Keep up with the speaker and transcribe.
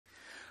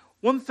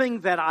One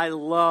thing that I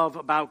love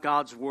about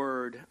God's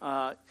Word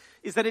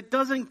is that it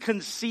doesn't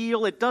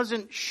conceal, it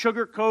doesn't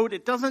sugarcoat,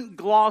 it doesn't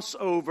gloss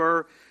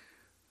over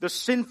the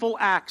sinful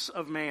acts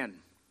of man,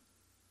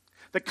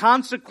 the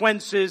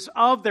consequences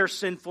of their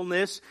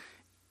sinfulness,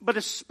 but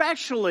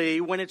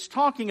especially when it's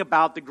talking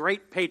about the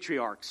great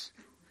patriarchs.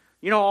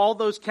 You know, all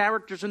those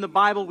characters in the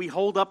Bible we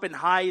hold up in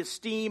high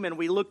esteem and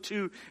we look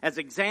to as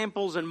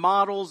examples and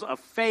models of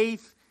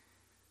faith.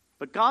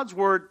 But God's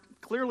Word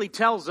clearly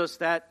tells us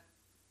that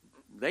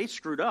they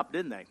screwed up,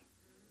 didn't they?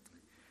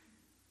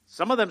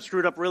 Some of them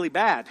screwed up really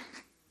bad.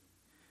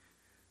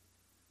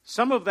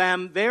 Some of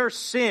them, their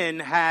sin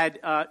had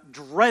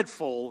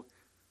dreadful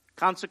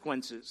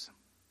consequences.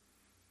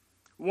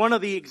 One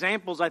of the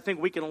examples I think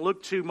we can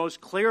look to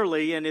most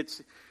clearly, and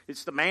it's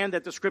the man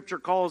that the Scripture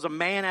calls a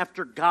man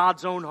after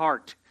God's own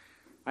heart.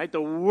 Right?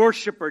 The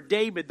worshiper,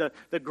 David,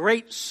 the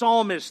great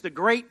psalmist, the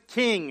great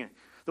king,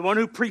 the one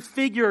who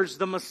prefigures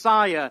the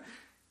Messiah.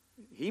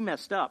 He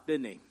messed up,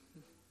 didn't he?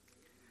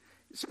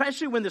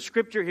 Especially when the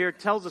Scripture here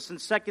tells us in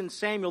 2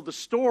 Samuel the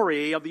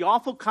story of the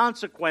awful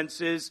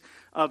consequences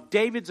of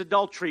David's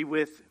adultery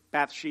with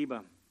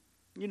Bathsheba.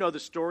 You know the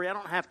story. I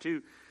don't have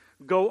to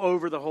go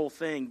over the whole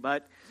thing,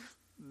 but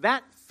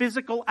that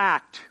physical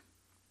act,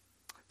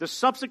 the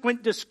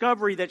subsequent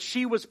discovery that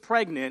she was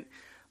pregnant,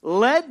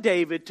 led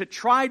David to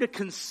try to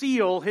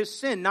conceal his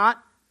sin, not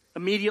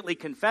immediately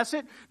confess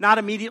it, not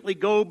immediately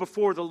go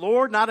before the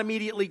Lord, not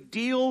immediately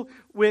deal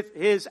with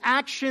his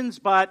actions,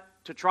 but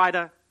to try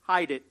to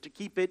hide it, to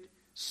keep it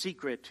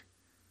secret.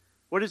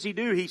 What does he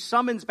do? He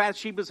summons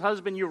Bathsheba's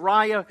husband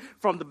Uriah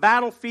from the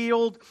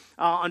battlefield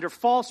under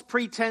false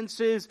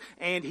pretenses,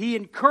 and he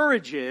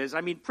encourages,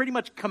 pretty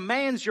much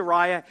commands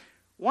Uriah,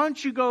 why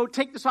don't you go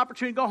take this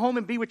opportunity, go home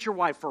and be with your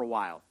wife for a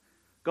while.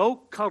 Go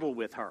cuddle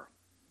with her.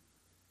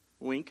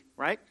 Wink,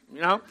 right?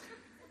 You know?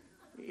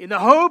 In the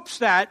hopes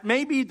that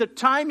maybe the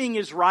timing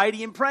is right,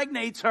 he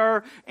impregnates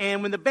her,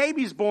 and when the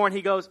baby's born,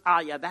 he goes,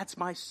 yeah, that's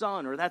my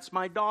son, or that's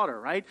my daughter,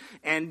 right?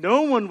 And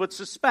no one would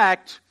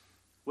suspect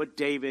what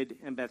David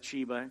and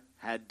Bathsheba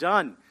had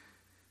done.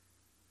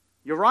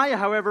 Uriah,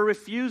 however,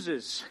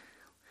 refuses.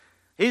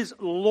 His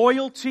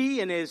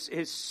loyalty and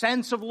his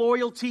sense of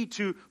loyalty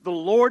to the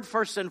Lord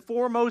first and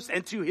foremost,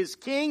 and to his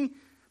king,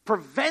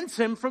 prevents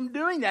him from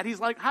doing that. He's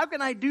like, how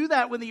can I do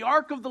that when the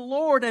ark of the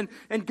Lord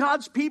and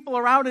God's people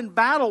are out in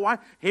battle? Why,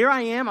 here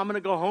I am, I'm going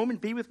to go home and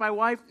be with my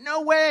wife?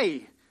 No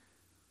way.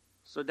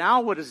 So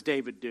now what does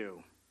David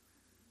do?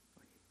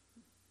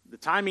 The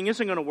timing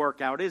isn't going to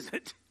work out, is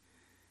it?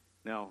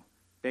 No,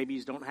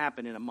 babies don't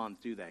happen in a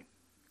month, do they?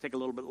 Take a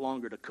little bit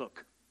longer to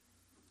cook.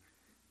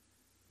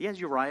 He has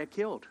Uriah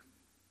killed.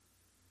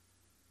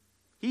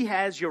 He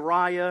has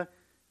Uriah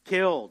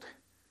killed.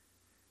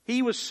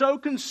 He was so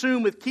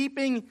consumed with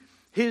keeping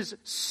his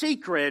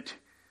secret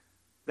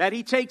that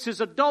he takes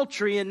his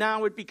adultery and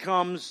now it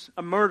becomes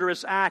a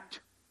murderous act.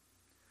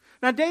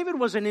 Now, David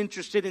wasn't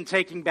interested in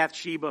taking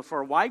Bathsheba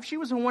for a wife. She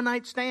was a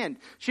one-night stand.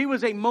 She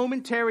was a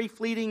momentary,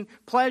 fleeting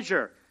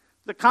pleasure.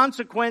 The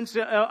consequence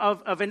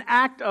of an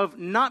act of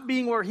not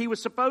being where he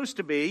was supposed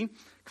to be,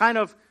 kind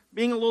of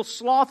being a little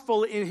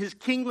slothful in his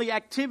kingly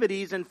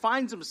activities, and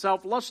finds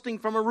himself lusting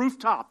from a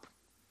rooftop.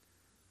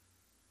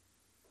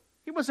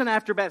 He wasn't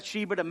after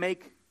Bathsheba to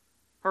make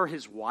her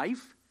his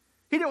wife.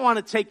 He didn't want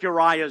to take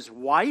Uriah's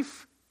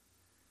wife.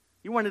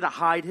 He wanted to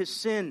hide his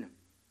sin.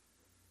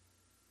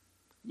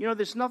 You know,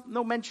 there's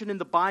no mention in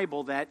the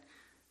Bible that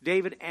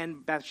David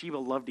and Bathsheba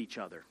loved each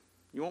other.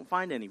 You won't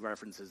find any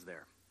references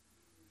there.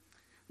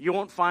 You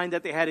won't find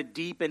that they had a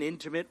deep and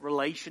intimate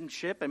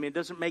relationship. It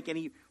doesn't make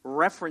any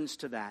reference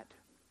to that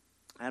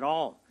at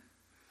all.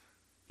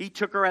 He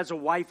took her as a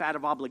wife out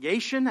of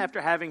obligation after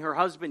having her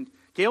husband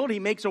killed. He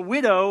makes a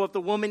widow of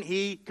the woman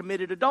he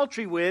committed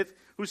adultery with,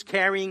 who's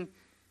carrying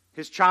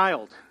his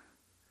child.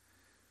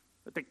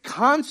 But the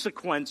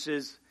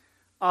consequences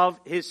of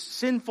his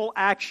sinful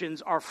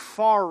actions are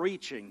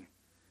far-reaching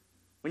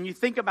when you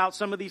think about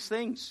some of these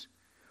things.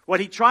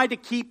 What he tried to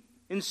keep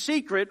in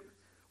secret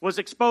was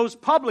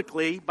exposed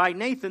publicly by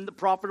Nathan, the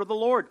prophet of the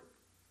Lord.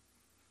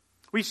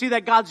 We see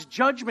that God's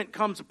judgment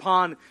comes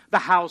upon the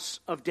house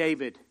of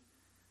David.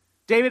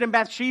 David and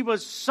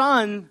Bathsheba's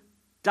son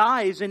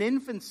dies in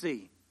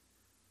infancy.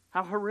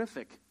 How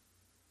horrific.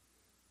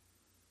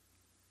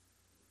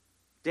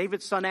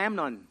 David's son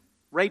Amnon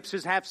rapes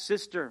his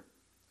half-sister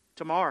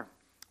Tamar,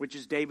 which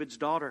is David's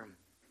daughter.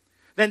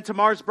 Then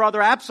Tamar's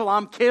brother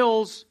Absalom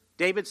kills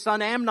David's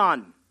son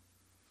Amnon.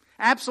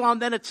 Absalom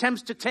then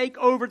attempts to take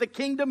over the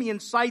kingdom. He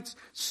incites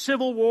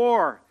civil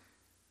war.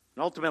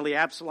 And ultimately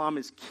Absalom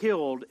is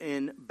killed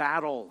in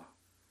battle.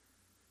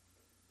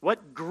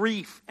 What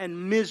grief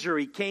and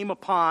misery came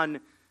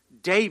upon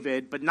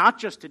David, but not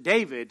just to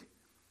David,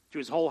 to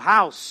his whole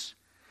house.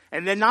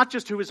 And then not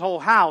just to his whole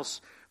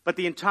house, but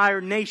the entire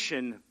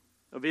nation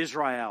of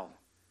Israel.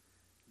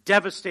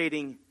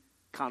 Devastating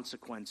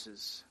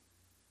consequences.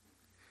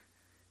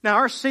 Now,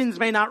 our sins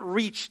may not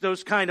reach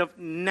those kind of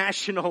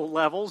national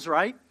levels,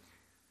 right?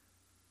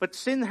 But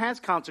sin has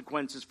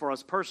consequences for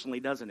us personally,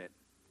 doesn't it?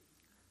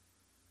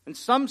 And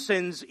some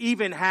sins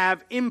even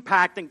have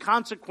impact and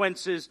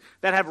consequences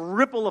that have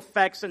ripple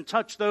effects and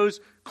touch those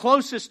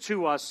closest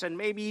to us and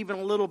maybe even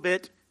a little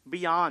bit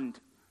beyond.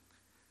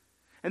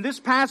 And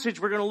this passage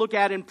we're going to look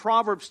at in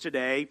Proverbs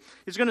today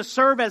is going to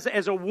serve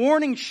as a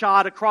warning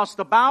shot across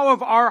the bow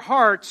of our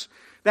hearts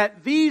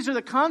that these are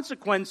the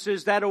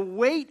consequences that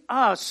await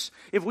us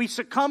if we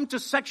succumb to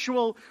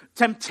sexual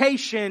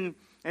temptation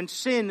and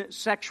sin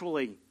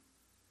sexually.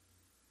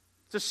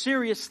 It's a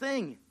serious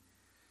thing.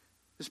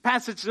 This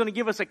passage is going to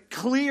give us a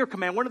clear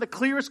command, one of the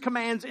clearest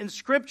commands in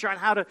Scripture on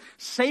how to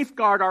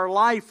safeguard our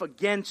life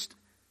against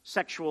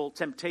sexual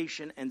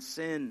temptation and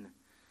sin.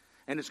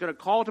 And it's going to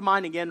call to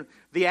mind again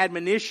the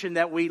admonition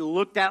that we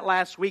looked at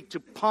last week to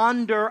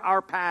ponder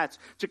our paths,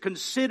 to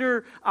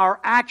consider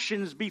our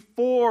actions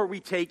before we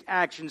take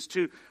actions,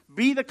 to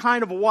be the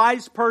kind of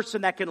wise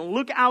person that can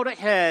look out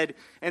ahead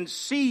and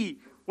see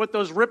what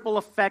those ripple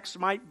effects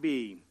might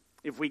be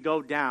if we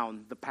go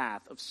down the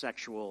path of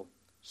sexual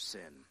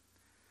sin.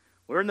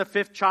 We're in the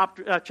 5th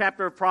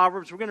chapter of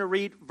Proverbs. We're going to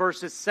read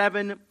verses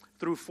 7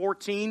 through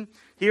 14.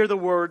 Hear the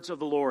words of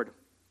the Lord.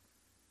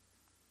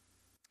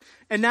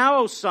 And now,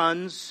 O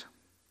sons,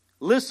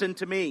 listen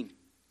to me.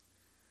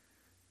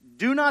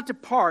 Do not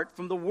depart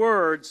from the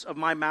words of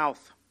my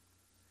mouth.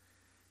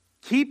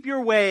 Keep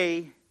your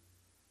way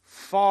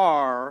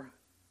far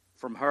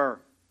from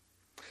her.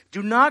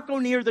 Do not go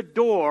near the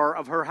door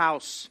of her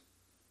house,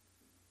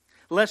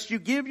 lest you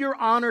give your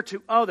honor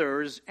to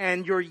others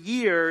and your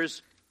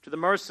years to the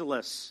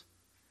merciless.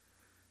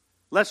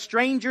 Lest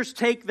strangers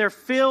take their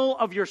fill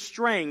of your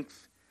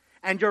strength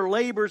and your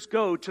labors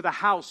go to the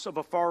house of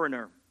a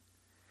foreigner.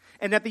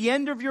 And at the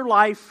end of your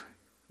life,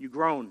 you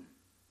groan.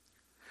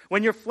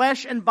 When your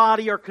flesh and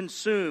body are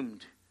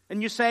consumed,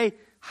 and you say,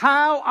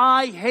 how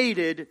I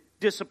hated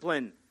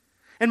discipline,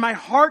 and my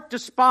heart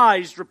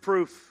despised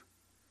reproof.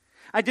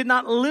 I did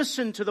not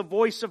listen to the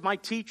voice of my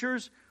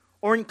teachers,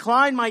 or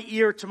incline my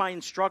ear to my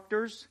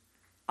instructors.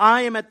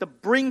 I am at the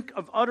brink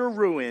of utter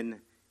ruin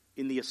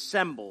in the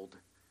assembled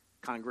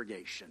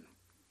congregation.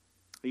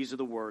 These are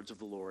the words of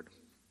the Lord.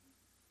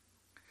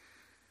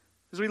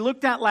 As we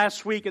looked at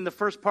last week in the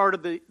first part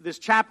of this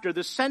chapter,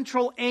 the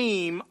central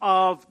aim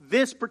of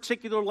this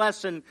particular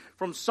lesson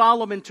from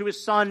Solomon to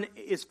his son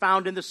is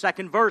found in the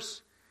 2nd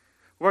verse,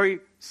 where he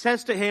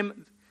says to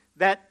him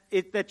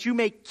that you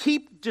may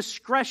keep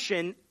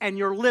discretion and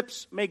your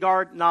lips may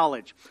guard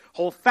knowledge.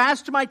 Hold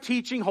fast to my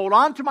teaching, hold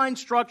on to my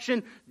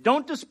instruction,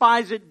 don't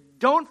despise it,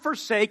 don't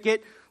forsake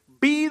it.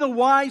 Be the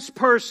wise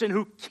person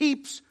who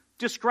keeps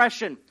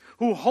discretion,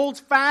 who holds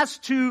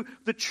fast to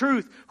the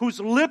truth, whose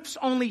lips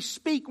only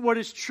speak what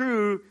is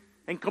true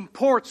and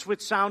comports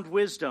with sound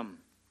wisdom.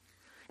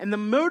 And the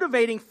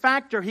motivating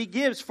factor he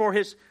gives for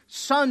his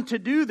son to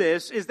do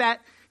this is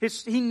that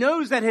he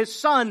knows that his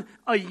son,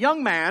 a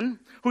young man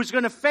who's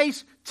going to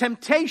face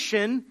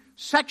temptation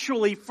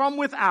sexually from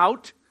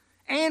without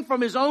and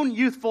from his own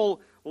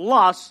youthful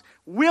lusts,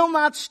 will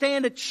not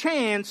stand a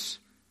chance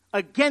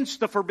against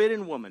the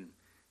forbidden woman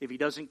if he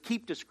doesn't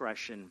keep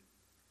discretion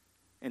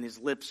and his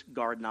lips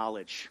guard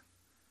knowledge.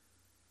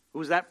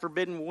 Who's that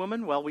forbidden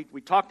woman? Well,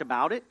 we talked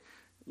about it.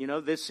 You know,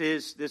 this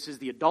is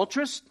the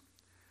adulteress.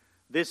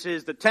 This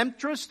is the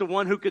temptress, the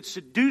one who could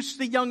seduce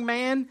the young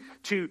man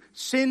to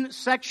sin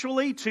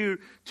sexually, to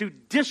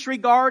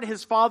disregard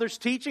his father's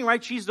teaching,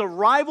 right? She's the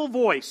rival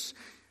voice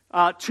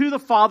to the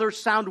father's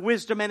sound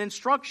wisdom and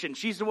instruction.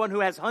 She's the one who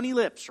has honey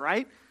lips,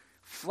 right?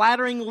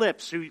 Flattering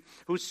lips,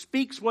 who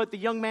speaks what the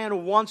young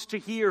man wants to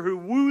hear, who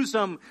woos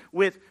him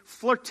with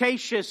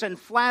flirtatious and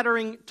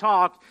flattering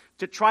talk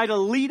to try to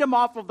lead him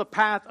off of the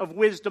path of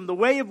wisdom, the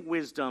way of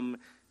wisdom,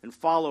 and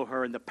follow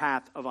her in the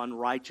path of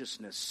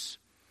unrighteousness.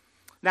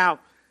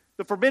 Now,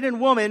 the forbidden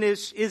woman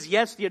is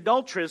yes, the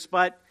adulteress,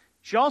 but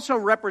she also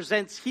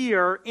represents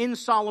here in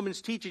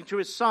Solomon's teaching to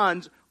his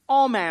sons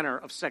all manner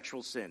of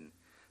sexual sin.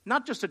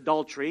 Not just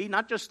adultery,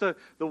 not just the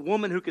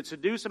woman who could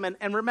seduce him.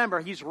 And remember,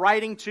 he's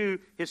writing to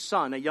his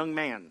son, a young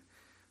man.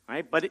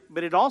 Right? But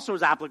it also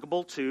is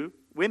applicable to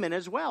women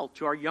as well,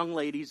 to our young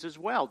ladies as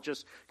well.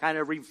 Just kind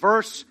of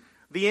reverse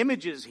the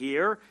images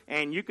here.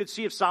 And you could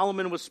see if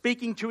Solomon was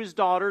speaking to his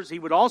daughters, he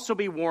would also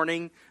be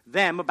warning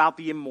them about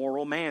the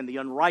immoral man, the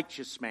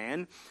unrighteous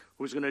man,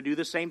 who's going to do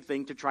the same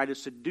thing to try to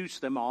seduce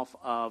them off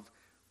of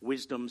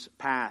wisdom's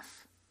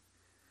path.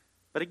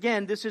 But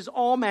again, this is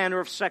all manner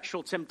of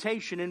sexual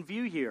temptation in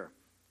view here.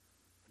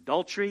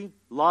 Adultery,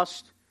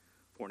 lust,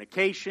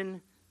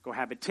 fornication,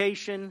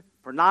 cohabitation,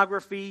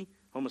 pornography,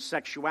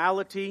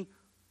 homosexuality,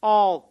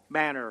 all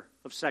manner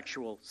of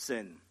sexual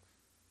sin.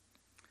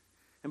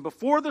 And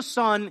before the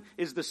son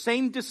is the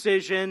same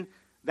decision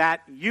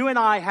that you and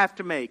I have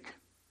to make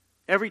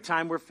every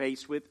time we're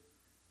faced with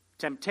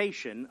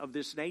temptation of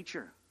this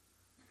nature.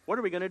 What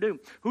are we going to do?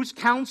 Whose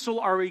counsel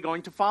are we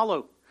going to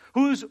follow?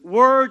 Whose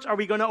words are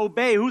we going to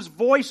obey? Whose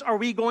voice are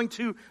we going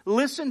to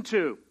listen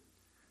to?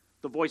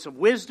 The voice of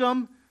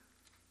wisdom,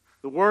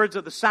 the words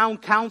of the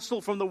sound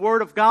counsel from the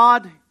Word of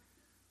God,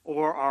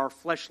 or our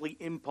fleshly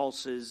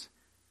impulses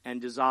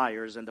and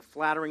desires and the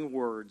flattering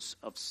words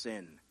of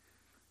sin?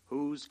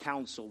 Whose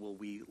counsel will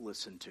we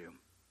listen to?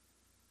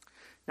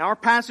 Now our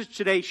passage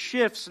today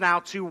shifts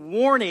now to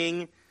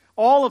warning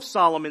all of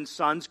Solomon's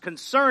sons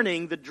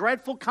concerning the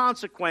dreadful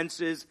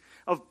consequences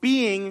of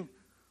being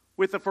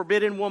with the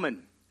forbidden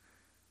woman.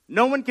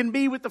 No one can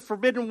be with the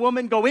forbidden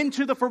woman, go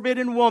into the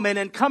forbidden woman,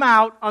 and come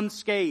out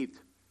unscathed.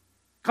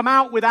 Come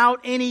out without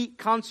any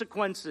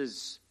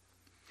consequences.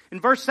 In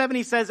verse 7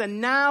 he says,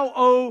 "And now,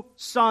 O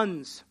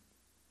sons."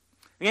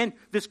 Again,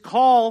 this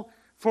call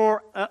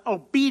for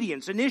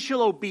obedience,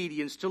 initial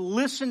obedience, to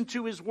listen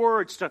to his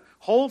words, to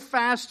hold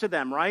fast to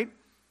them, right?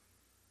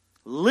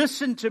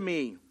 Listen to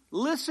me,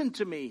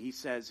 he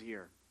says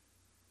here.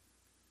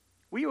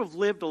 We have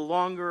lived a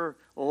longer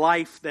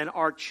life than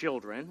our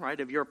children, right?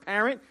 If you're a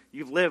parent,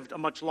 you've lived a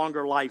much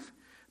longer life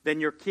than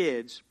your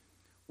kids.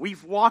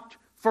 We've walked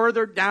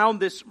further down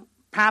this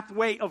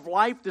pathway of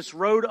life, this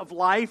road of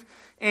life,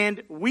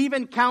 and we've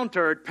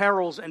encountered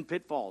perils and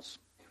pitfalls.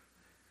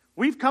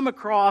 We've come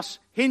across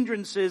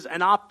hindrances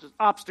and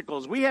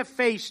obstacles. We have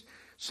faced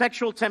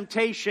sexual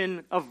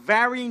temptation of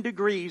varying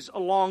degrees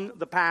along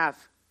the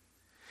path.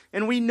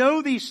 And we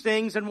know these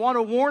things and want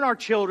to warn our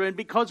children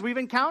because we've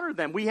encountered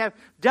them. We have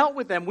dealt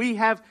with them. We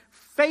have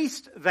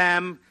faced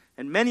them.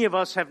 And many of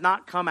us have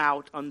not come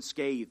out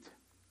unscathed.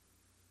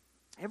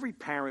 Every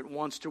parent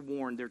wants to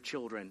warn their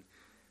children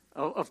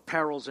of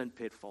perils and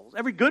pitfalls.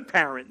 Every good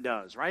parent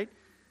does, right?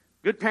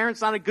 Good parent's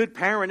not a good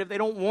parent if they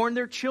don't warn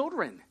their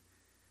children.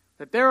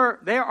 That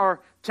there are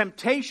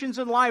temptations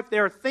in life.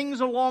 There are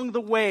things along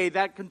the way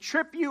that can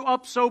trip you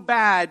up so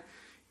bad,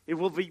 it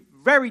will be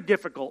very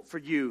difficult for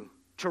you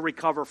to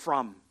recover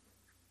from.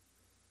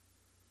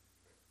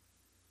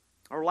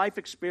 Our life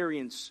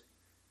experience,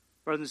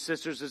 brothers and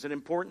sisters, is an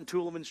important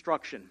tool of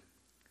instruction.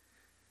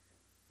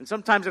 And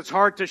sometimes it's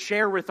hard to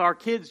share with our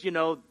kids,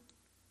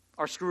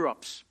 our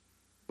screw-ups.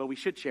 But we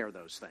should share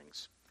those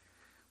things.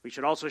 We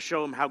should also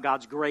show them how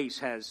God's grace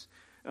has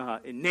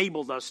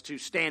enabled us to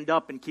stand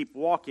up and keep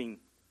walking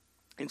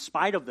in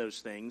spite of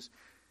those things.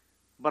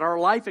 But our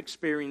life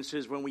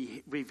experiences, when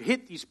we've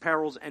hit these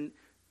perils and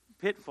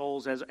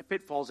pitfalls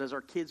as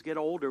our kids get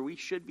older, we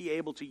should be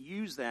able to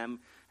use them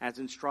as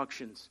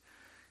instructions.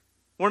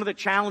 One of the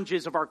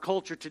challenges of our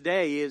culture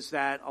today is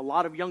that a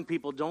lot of young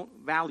people don't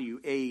value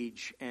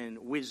age and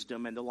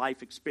wisdom and the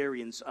life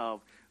experience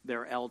of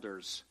their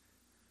elders.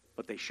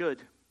 But they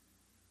should.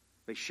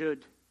 They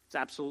should. It's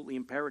absolutely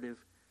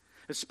imperative.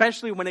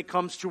 Especially when it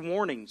comes to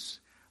warnings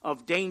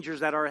of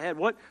dangers that are ahead.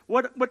 What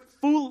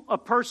fool a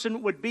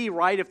person would be,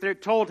 right, if they're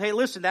told, hey,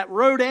 listen, that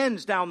road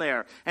ends down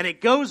there and it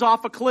goes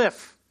off a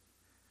cliff.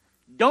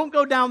 Don't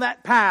go down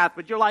that path,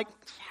 but you're like,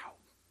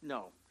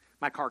 no,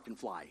 my car can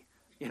fly.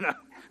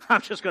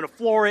 I'm just going to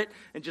floor it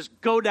and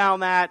just go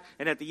down that,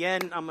 and at the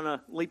end, I'm going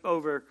to leap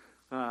over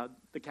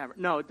the cavern.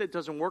 No, it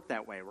doesn't work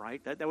that way,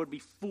 right? That would be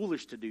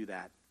foolish to do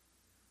that.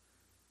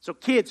 So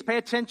kids, pay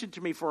attention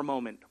to me for a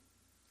moment.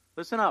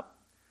 Listen up.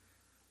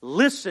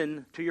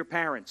 Listen to your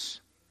parents.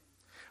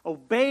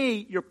 Obey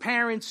your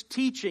parents'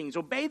 teachings.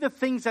 Obey the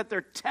things that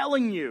they're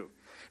telling you,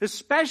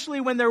 especially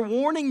when they're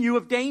warning you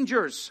of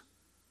dangers.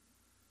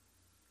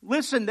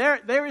 Listen,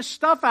 there is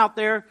stuff out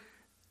there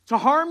to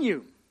harm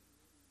you.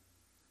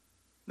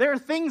 There are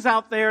things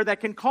out there that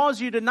can cause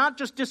you to not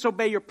just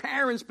disobey your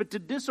parents, but to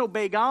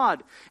disobey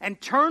God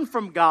and turn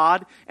from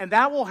God, and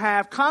that will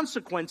have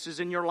consequences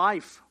in your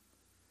life.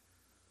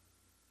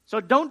 So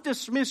don't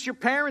dismiss your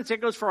parents.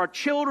 It goes for our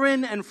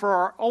children and for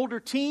our older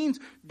teens.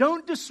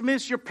 Don't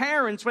dismiss your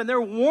parents when they're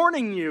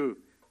warning you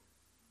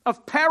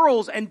of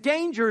perils and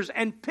dangers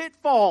and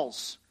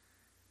pitfalls.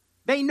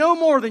 They know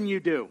more than you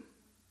do.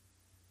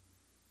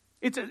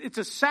 It's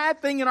a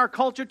sad thing in our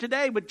culture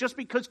today, but just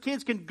because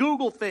kids can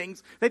Google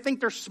things, they think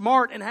they're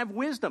smart and have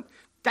wisdom.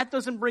 That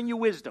doesn't bring you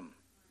wisdom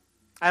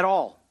at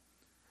all.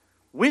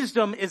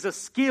 Wisdom is a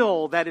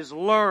skill that is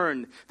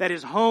learned, that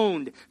is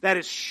honed, that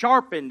is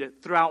sharpened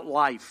throughout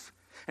life.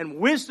 And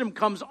wisdom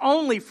comes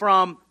only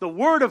from the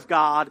Word of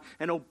God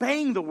and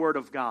obeying the Word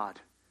of God.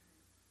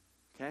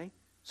 Okay?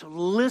 So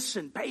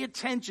listen, pay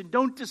attention,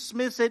 don't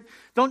dismiss it,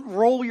 don't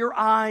roll your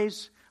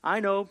eyes. I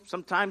know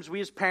sometimes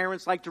we as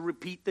parents like to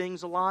repeat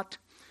things a lot,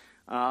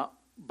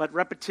 but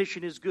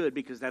repetition is good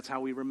because that's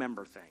how we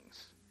remember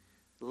things.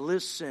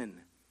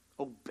 Listen,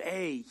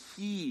 obey,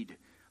 heed.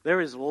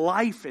 There is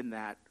life in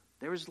that.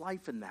 There is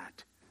life in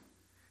that.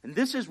 And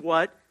this is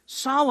what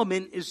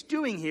Solomon is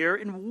doing here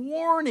in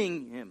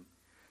warning him.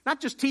 Not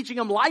just teaching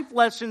him life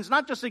lessons,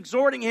 not just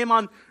exhorting him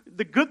on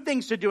the good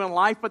things to do in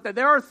life, but that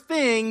there are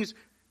things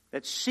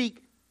that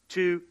seek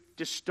to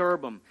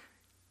disturb him.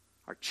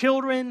 Our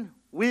children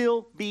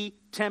will be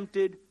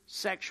tempted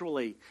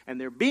sexually, and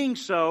they're being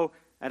so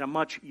at a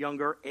much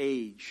younger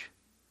age.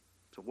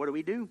 So what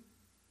do?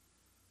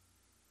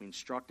 We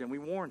instruct and we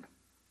warn.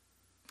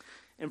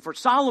 And for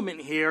Solomon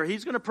here,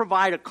 he's going to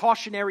provide a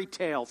cautionary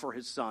tale for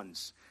his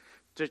sons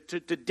to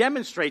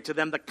demonstrate to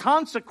them the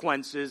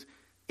consequences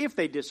if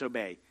they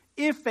disobey,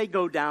 if they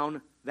go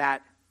down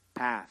that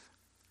path.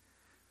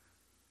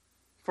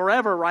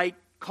 Forever, right?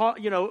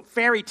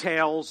 Fairy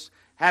tales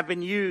have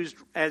been used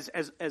as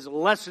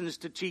lessons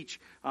to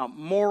teach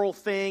moral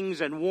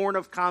things and warn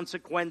of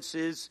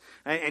consequences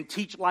and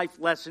teach life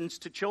lessons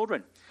to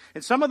children.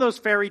 And some of those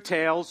fairy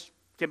tales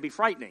can be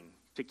frightening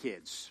to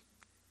kids.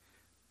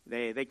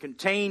 They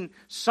contain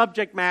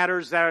subject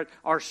matters that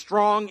are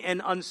strong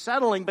and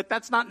unsettling, but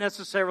that's not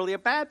necessarily a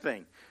bad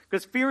thing,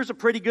 because fear is a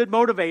pretty good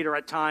motivator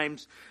at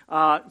times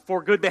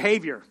for good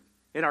behavior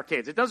in our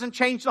kids. It doesn't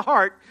change the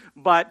heart,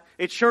 but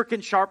it sure can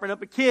sharpen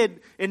up a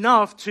kid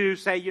enough to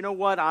say, you know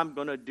what, I'm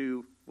going to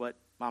do what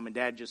Mom and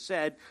Dad just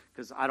said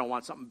because I don't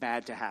want something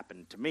bad to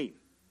happen to me.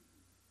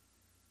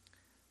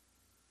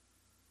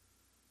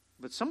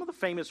 But some of the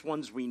famous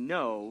ones we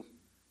know,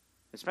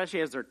 especially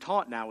as they're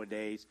taught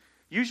nowadays,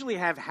 usually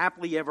have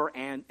happily ever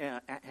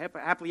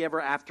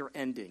after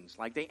endings.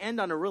 Like they end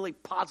on a really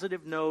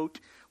positive note,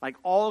 like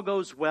all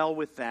goes well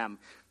with them.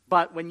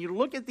 But when you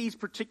look at these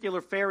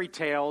particular fairy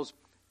tales,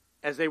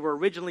 as they were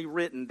originally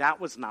written,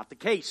 that was not the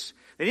case.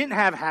 They didn't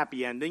have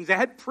happy endings. They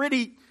had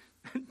pretty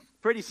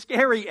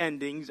scary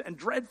endings and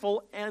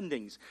dreadful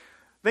endings.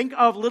 Think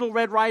of Little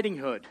Red Riding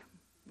Hood,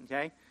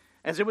 okay?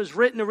 As it was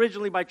written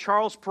originally by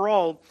Charles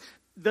Perrault,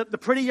 the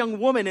pretty young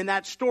woman in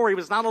that story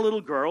was not a little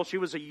girl. She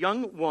was a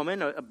young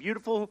woman, a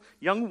beautiful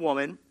young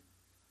woman,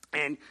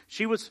 and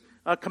she was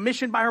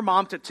commissioned by her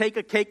mom to take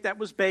a cake that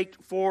was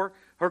baked for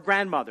her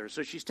grandmother.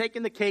 So she's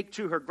taking the cake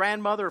to her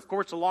grandmother. Of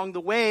course, along the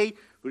way,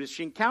 who does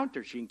she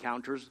encounter? She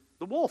encounters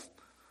the wolf.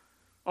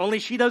 Only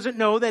she doesn't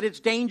know that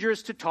it's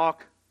dangerous to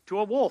talk to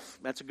a wolf.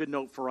 That's a good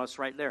note for us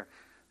right there.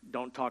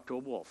 Don't talk to a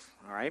wolf,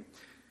 all right?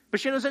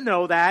 But she doesn't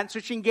know that, so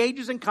she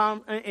engages in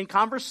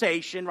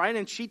conversation, right?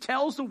 And she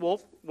tells the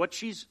wolf what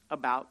she's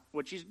about,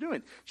 what she's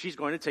doing. She's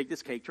going to take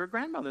this cake to her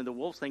grandmother. And the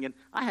wolf's thinking,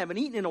 I haven't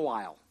eaten in a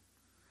while.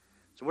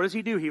 So what does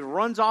he do? He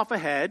runs off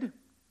ahead,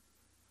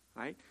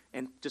 right?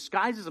 And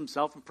disguises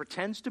himself and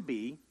pretends to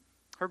be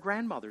her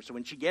grandmother. So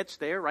when she gets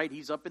there, right,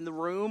 he's up in the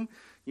room,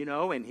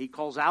 and he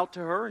calls out to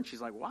her, and she's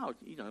like, wow,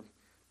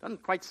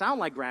 doesn't quite sound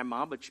like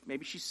grandma, but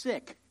maybe she's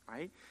sick,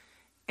 right?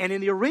 And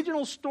in the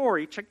original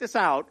story, check this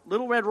out,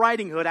 Little Red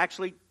Riding Hood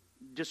actually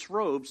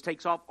disrobes,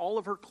 takes off all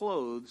of her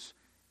clothes,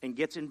 and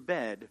gets in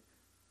bed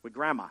with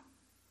grandma.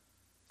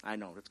 I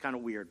know, it's kind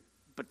of weird,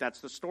 but that's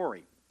the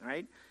story,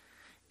 right?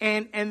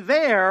 And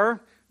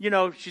there,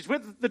 she's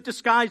with the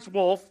disguised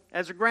wolf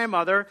as her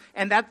grandmother,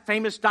 and that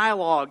famous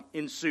dialogue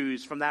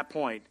ensues from that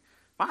point.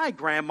 My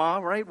grandma,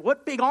 right?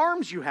 What big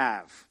arms you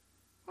have.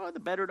 Oh, the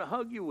better to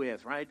hug you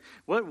with, right?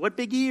 What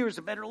big ears,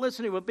 the better to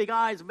listen to. What big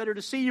eyes, the better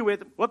to see you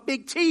with. What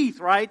big teeth,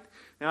 right?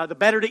 The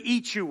better to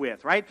eat you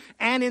with, right?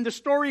 And in the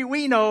story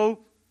we know,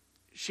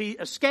 she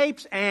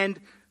escapes and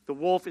the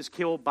wolf is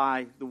killed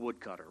by the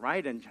woodcutter,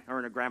 right? And her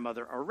and her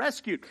grandmother are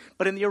rescued.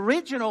 But in the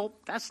original,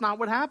 that's not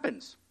what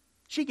happens.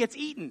 She gets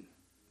eaten.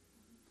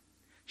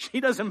 She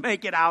doesn't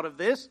make it out of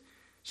this.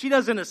 She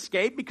doesn't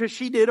escape because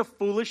she did a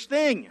foolish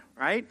thing,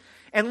 right?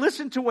 And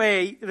listen to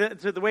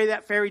the way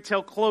that fairy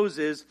tale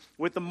closes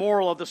with the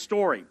moral of the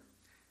story.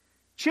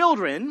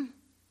 Children,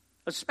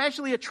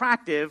 especially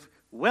attractive,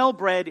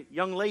 well-bred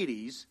young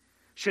ladies,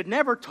 should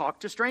never talk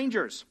to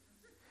strangers.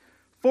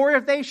 For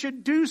if they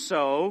should do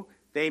so,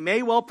 they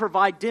may well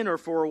provide dinner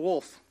for a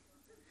wolf.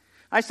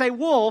 I say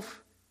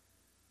wolf,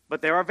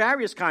 but there are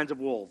various kinds of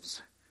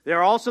wolves. There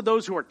are also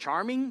those who are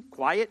charming,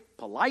 quiet,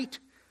 polite,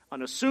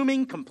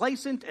 unassuming,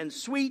 complacent, and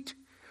sweet,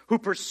 who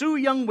pursue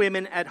young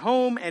women at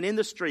home and in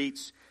the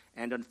streets.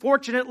 And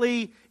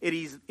unfortunately, it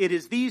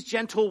is these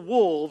gentle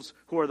wolves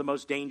who are the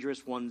most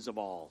dangerous ones of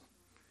all.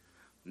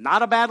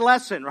 Not a bad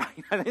lesson, right?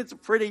 I think it's a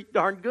pretty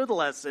darn good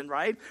lesson,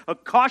 right? A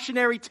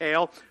cautionary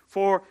tale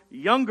for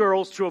young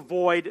girls to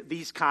avoid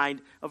these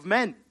kind of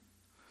men.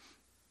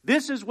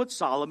 This is what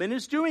Solomon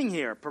is doing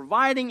here,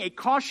 providing a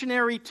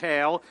cautionary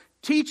tale,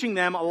 teaching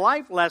them a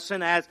life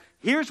lesson as,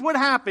 here's what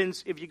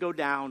happens if you go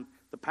down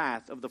the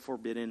path of the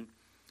forbidden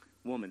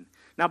woman.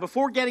 Now,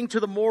 before getting to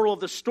the moral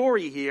of the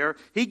story here,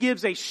 he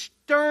gives a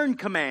stern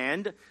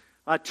command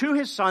to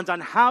his sons on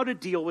how to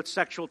deal with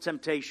sexual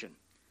temptation,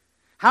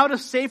 how to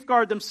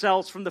safeguard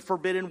themselves from the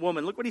forbidden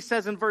woman. Look what he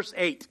says in verse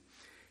 8.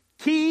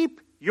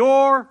 Keep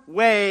your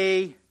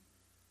way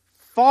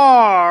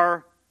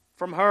far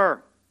from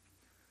her.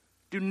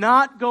 Do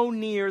not go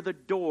near the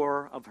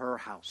door of her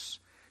house.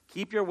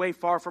 Keep your way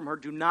far from her.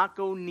 Do not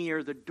go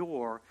near the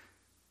door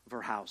of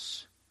her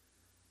house.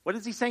 What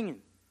is he saying?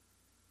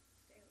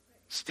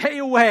 Stay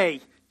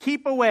away.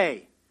 Keep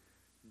away.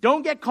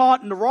 Don't get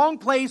caught in the wrong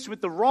place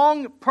with the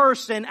wrong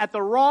person at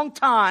the wrong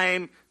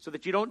time so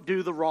that you don't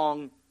do the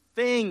wrong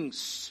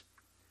things.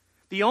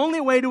 The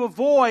only way to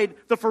avoid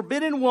the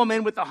forbidden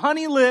woman with the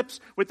honey lips,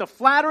 with the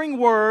flattering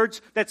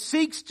words that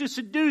seeks to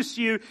seduce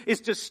you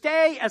is to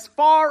stay as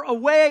far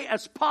away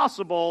as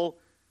possible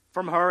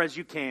from her as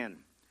you can.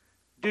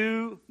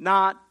 Do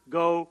not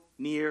go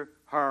near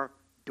her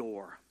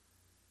door.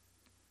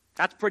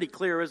 That's pretty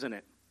clear, isn't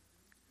it?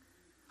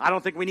 I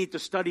don't think we need to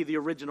study the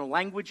original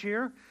language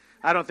here.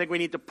 I don't think we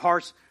need to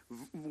parse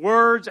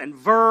words and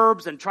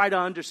verbs and try to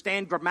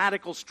understand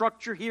grammatical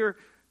structure here.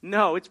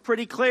 No, it's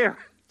pretty clear.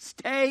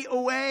 Stay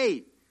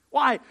away.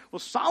 Why? Well,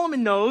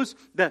 Solomon knows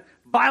the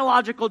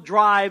biological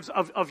drives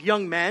of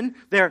young men,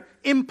 their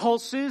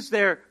impulses,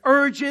 their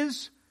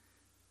urges,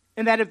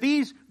 and that if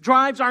these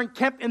drives aren't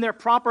kept in their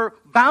proper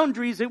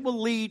boundaries, it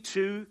will lead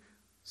to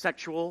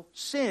sexual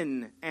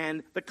sin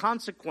and the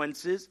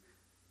consequences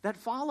that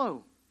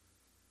follow.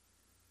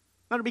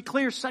 Now, to be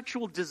clear,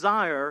 sexual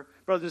desire,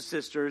 brothers and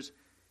sisters,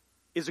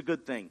 is a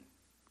good thing.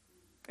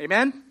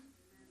 Amen?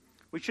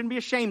 We shouldn't be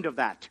ashamed of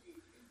that.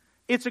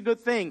 It's a good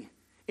thing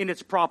in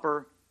its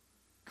proper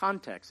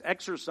context,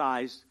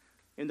 exercised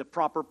in the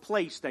proper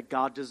place that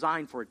God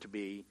designed for it to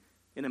be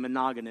in a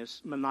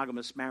monogamous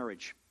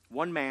marriage.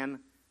 One man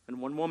and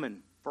one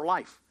woman for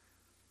life.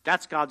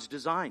 That's God's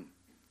design.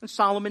 And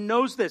Solomon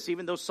knows this,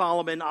 even though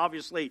Solomon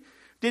obviously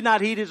did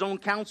not heed his own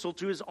counsel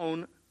to his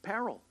own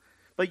peril.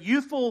 But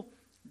youthful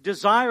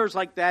desires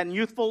like that and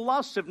youthful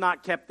lusts, if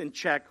not kept in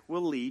check,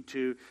 will lead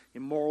to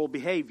immoral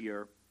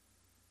behavior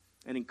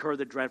and incur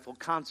the dreadful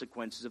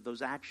consequences of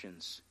those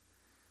actions.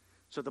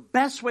 So the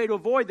best way to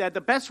avoid that,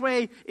 the best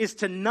way is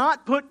to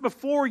not put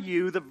before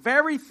you the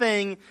very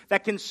thing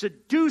that can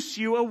seduce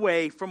you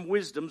away from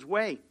wisdom's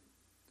way.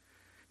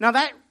 Now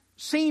that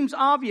seems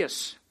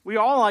obvious. We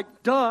all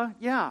like, duh,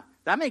 yeah,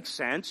 that makes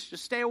sense.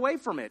 Just stay away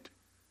from it.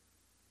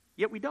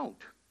 Yet we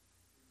don't.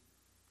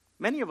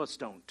 Many of us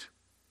don't.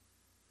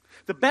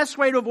 The best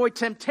way to avoid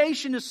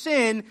temptation to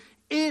sin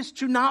is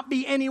to not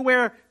be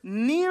anywhere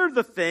near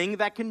the thing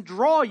that can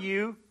draw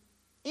you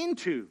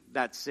into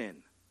that sin.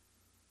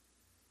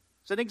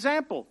 As an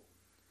example,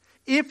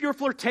 if your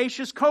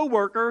flirtatious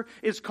coworker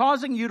is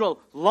causing you to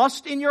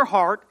lust in your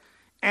heart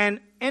and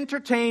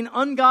entertain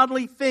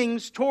ungodly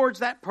things towards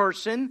that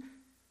person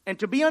and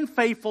to be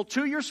unfaithful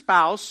to your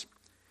spouse,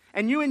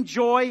 and you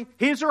enjoy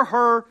his or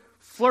her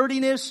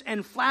flirtiness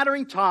and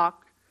flattering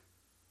talk,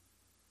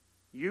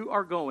 you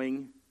are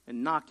going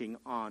and knocking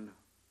on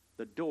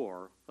the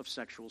door of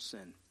sexual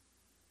sin.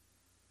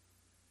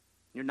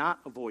 You're not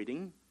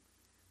avoiding.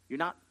 You're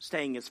not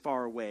staying as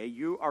far away.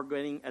 You are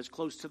getting as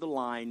close to the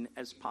line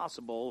as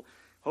possible,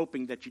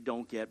 hoping that you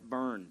don't get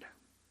burned.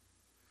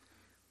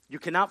 You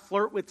cannot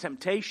flirt with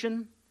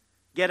temptation,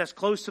 get as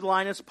close to the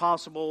line as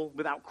possible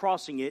without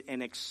crossing it,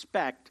 and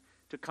expect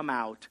to come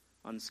out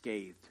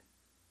unscathed.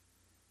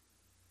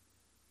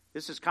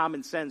 This is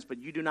common sense, but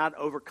you do not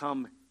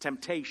overcome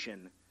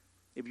temptation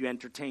if you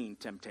entertain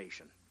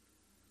temptation.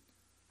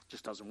 It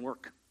just doesn't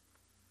work.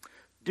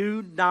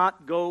 Do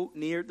not go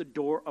near the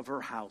door of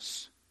her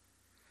house.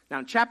 Now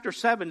in chapter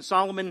 7,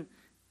 Solomon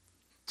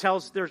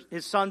tells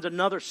his sons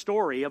another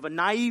story of a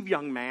naive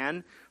young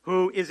man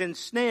who is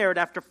ensnared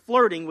after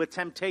flirting with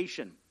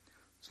temptation.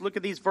 Let's look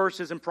at these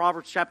verses in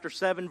Proverbs chapter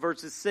 7,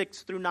 verses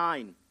 6 through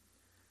 9.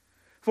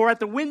 For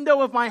at the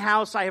window of my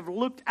house I have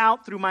looked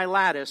out through my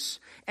lattice,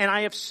 and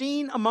I have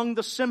seen among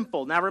the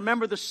simple. Now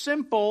remember, the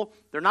simple,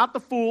 they're not the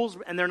fools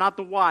and they're not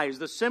the wise.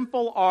 The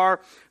simple are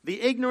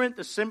the ignorant,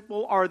 the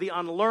simple are the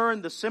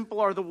unlearned, the simple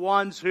are the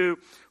ones who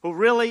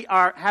really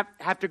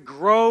have to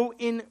grow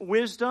in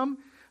wisdom.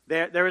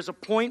 There is a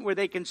point where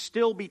they can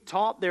still be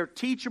taught. They're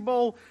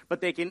teachable, but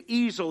they can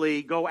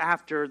easily go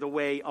after the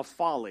way of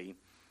folly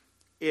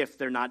if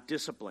they're not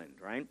disciplined,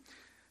 right?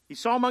 He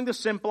saw among the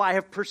simple, I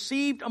have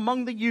perceived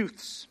among the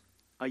youths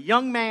a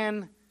young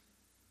man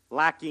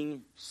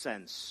lacking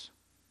sense,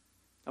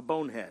 a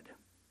bonehead,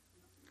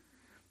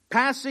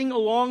 passing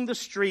along the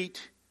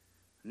street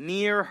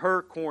near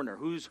her corner.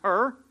 Who's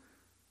her?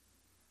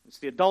 It's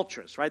the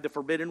adulteress, right? The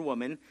forbidden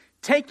woman,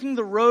 taking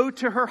the road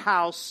to her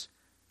house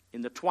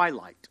in the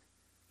twilight,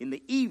 in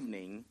the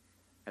evening,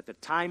 at the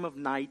time of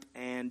night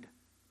and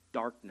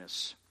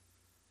darkness.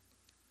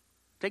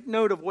 Take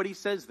note of what he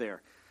says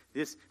there.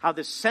 How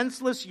this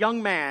senseless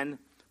young man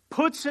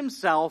puts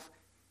himself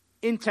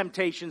in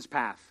temptation's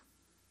path.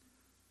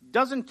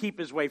 Doesn't keep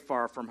his way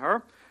far from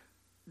her.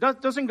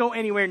 Doesn't go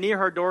anywhere near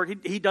her door.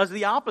 He does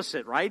the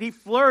opposite, right? He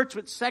flirts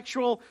with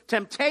sexual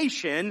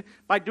temptation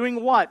by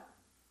doing what?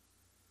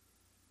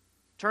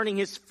 Turning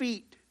his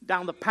feet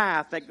down the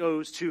path that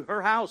goes to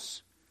her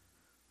house.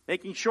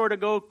 Making sure to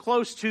go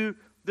close to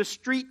the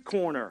street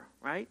corner,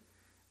 right?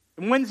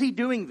 And when's he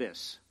doing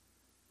this?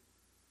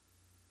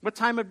 What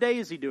time of day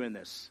is he doing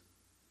this?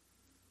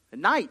 At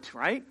night,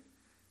 right?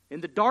 In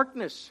the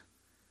darkness.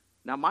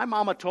 Now, my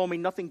mama told me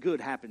nothing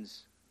good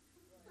happens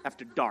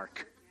after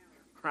dark,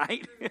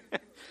 right?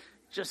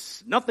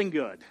 Just nothing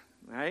good,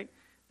 right?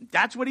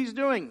 That's what he's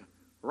doing.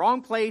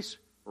 Wrong place,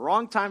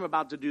 wrong time,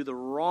 about to do the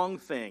wrong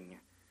thing,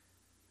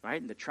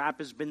 right? And the trap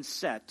has been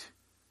set,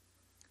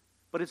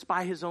 but it's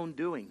by his own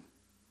doing.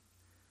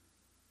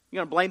 You're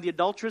going to blame the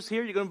adulteress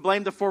here? You're going to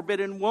blame the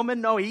forbidden woman?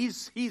 No,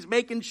 he's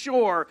making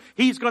sure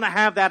he's going to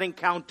have that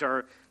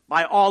encounter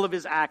by all of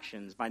his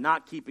actions, by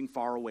not keeping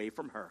far away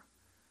from her.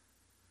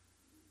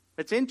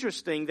 It's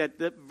interesting that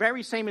the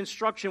very same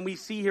instruction we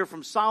see here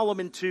from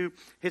Solomon to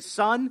his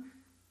son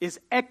is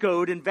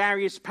echoed in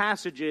various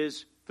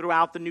passages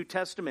throughout the New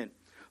Testament.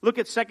 Look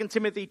at 2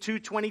 Timothy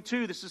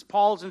 2:22. This is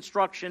Paul's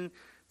instruction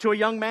to a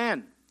young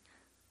man.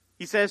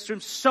 He says to him,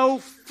 so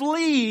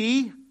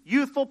flee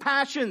youthful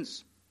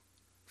passions.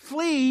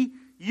 Flee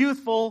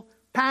youthful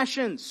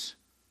passions.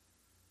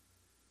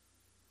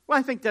 Well,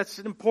 I think that's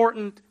an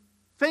important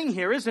thing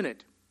here, isn't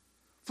it?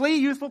 Flee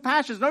youthful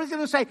passions. Notice he's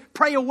going to say,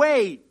 pray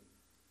away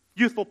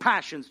youthful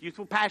passions.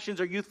 Youthful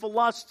passions are youthful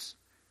lusts.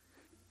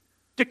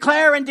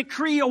 Declare and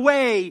decree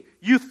away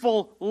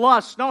youthful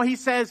lusts. No, he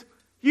says,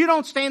 you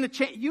don't stand a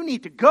chance. You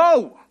need to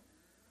go.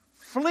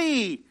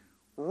 Flee.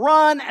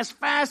 Run as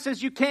fast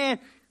as you can.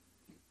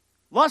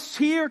 Lust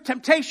here,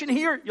 temptation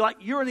here,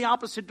 you're in the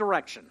opposite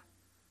direction.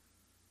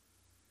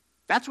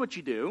 That's what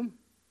you do.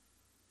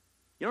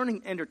 You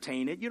don't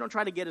entertain it. You don't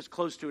try to get as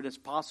close to it as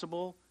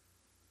possible.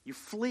 You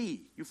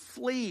flee. You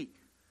flee.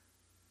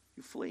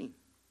 You flee.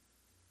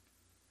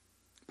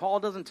 Paul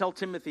doesn't tell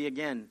Timothy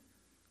again,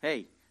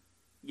 hey,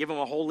 give him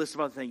a whole list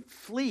of other things.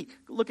 Flee.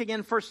 Look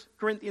again, 1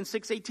 Corinthians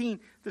 6:18.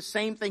 The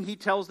same thing he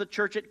tells the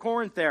church at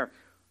Corinth there.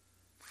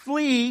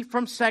 Flee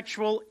from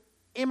sexual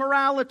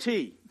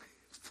immorality.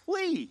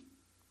 Flee.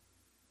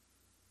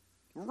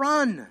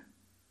 Run.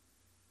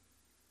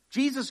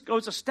 Jesus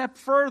goes a step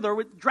further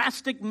with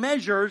drastic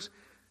measures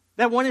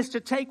that one is to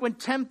take when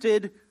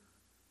tempted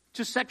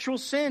to sexual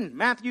sin.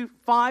 Matthew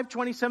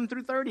 5:27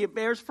 through 30. It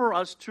bears for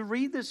us to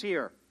read this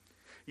here.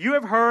 You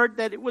have heard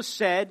that it was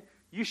said,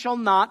 you shall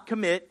not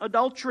commit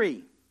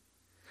adultery.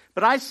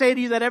 But I say to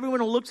you that everyone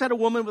who looks at a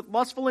woman with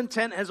lustful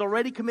intent has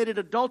already committed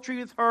adultery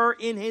with her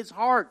in his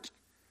heart.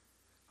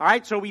 All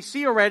right, so we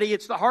see already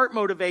it's the heart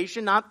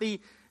motivation, not the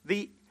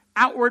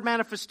outward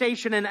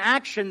manifestation and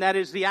action that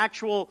is the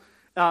actual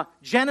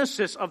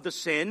genesis of the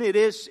sin.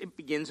 It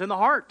begins in the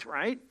heart,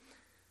 right?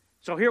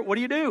 So here, what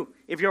do?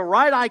 If your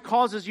right eye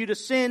causes you to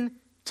sin,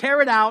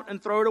 tear it out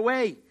and throw it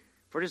away.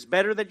 For it is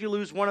better that you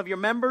lose one of your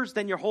members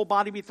than your whole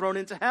body be thrown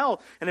into hell.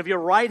 And if your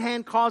right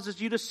hand causes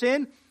you to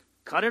sin,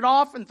 cut it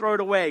off and throw it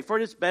away. For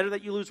it is better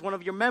that you lose one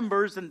of your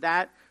members than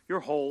that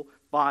your whole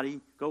body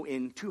go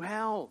into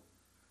hell.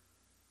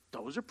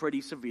 Those are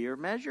pretty severe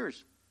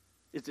measures.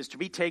 Is this to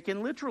be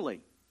taken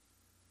literally?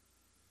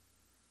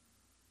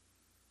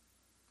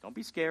 Don't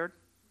be scared.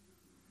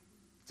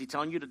 Is he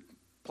telling you to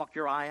pluck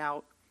your eye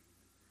out?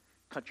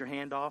 Cut your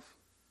hand off?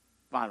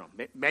 I don't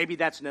know. Maybe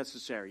that's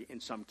necessary in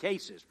some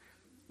cases.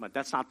 But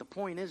that's not the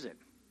point, is it?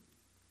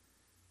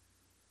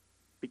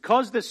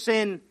 Because the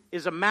sin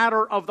is a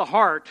matter of the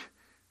heart,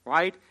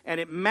 right? And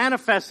it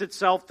manifests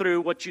itself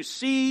through what you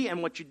see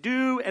and what you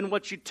do and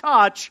what you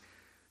touch.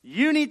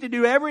 You need to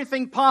do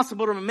everything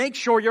possible to make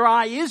sure your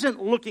eye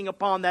isn't looking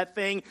upon that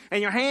thing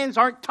and your hands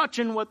aren't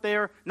touching what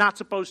they're not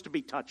supposed to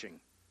be touching.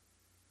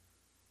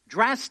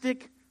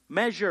 Drastic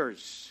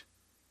measures.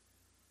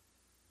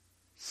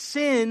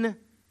 Sin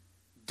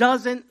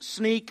doesn't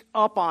sneak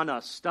up on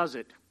us, does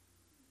it?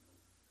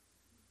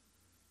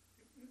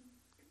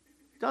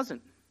 It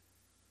doesn't.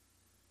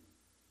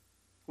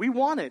 We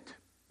want it.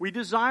 We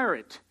desire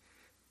it.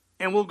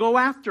 And we'll go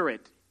after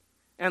it.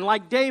 And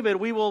like David,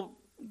 we will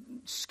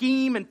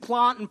scheme and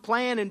plot and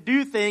plan and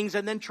do things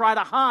and then try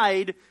to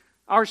hide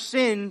our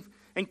sin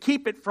and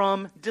keep it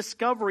from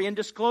discovery and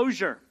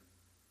disclosure.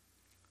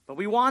 But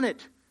we want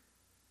it.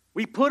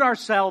 We put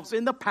ourselves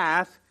in the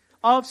path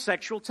of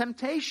sexual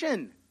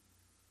temptation.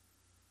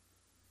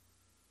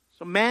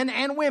 So men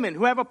and women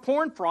who have a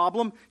porn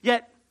problem,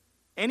 yet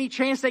any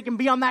chance they can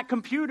be on that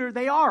computer,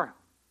 they are.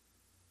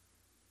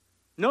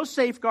 No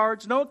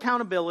safeguards, no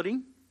accountability.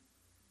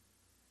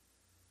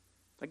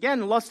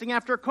 Again, lusting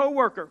after a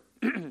coworker.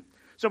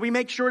 So we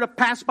make sure to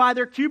pass by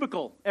their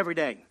cubicle every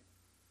day,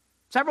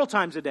 several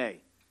times a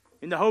day,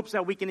 in the hopes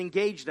that we can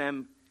engage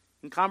them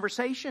in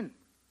conversation.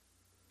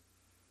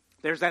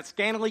 There's that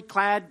scantily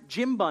clad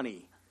gym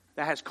bunny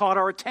that has caught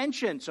our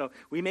attention. So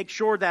we make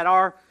sure that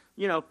our,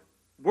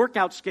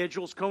 workout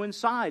schedules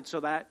coincide so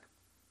that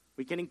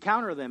we can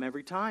encounter them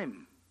every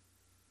time.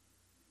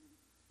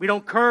 We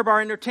don't curb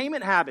our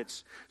entertainment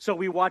habits. So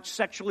we watch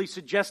sexually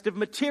suggestive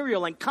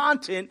material and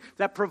content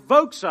that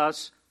provokes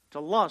us to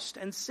lust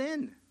and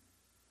sin.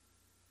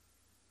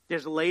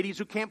 There's ladies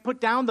who can't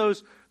put down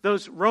those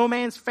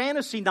romance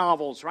fantasy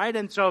novels, right?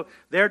 And so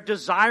they're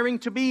desiring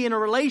to be in a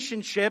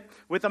relationship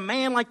with a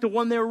man like the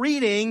one they're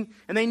reading,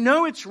 and they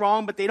know it's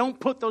wrong, but they don't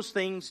put those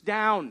things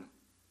down.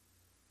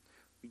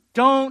 We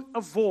don't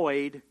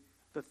avoid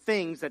the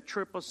things that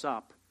trip us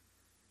up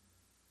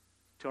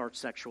to our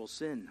sexual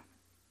sin.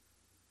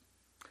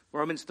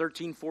 Romans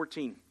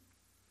 13:14.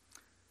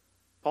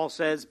 Paul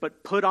says,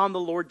 but put on the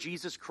Lord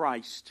Jesus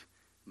Christ.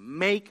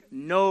 Make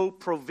no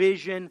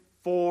provision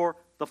for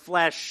the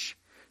flesh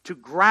to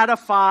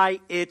gratify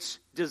its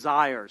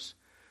desires.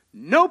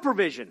 No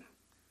provision.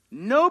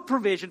 No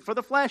provision for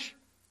the flesh.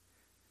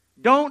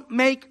 Don't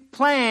make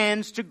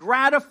plans to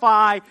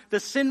gratify the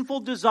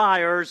sinful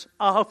desires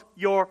of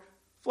your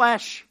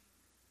flesh.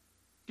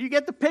 Do you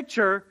get the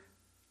picture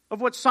of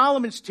what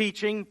Solomon's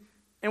teaching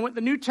and what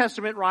the New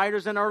Testament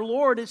writers and our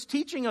Lord is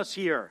teaching us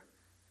here?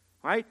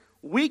 Right?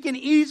 We can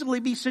easily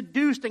be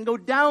seduced and go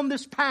down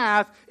this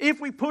path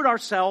if we put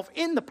ourselves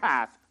in the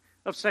path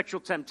of sexual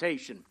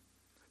temptation.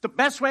 The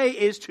best way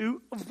is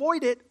to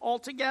avoid it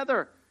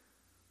altogether.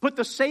 Put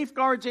the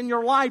safeguards in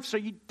your life so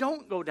you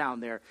don't go down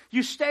there.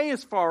 You stay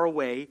as far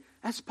away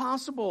as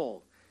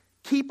possible.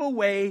 Keep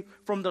away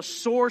from the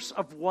source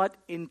of what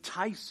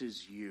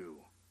entices you.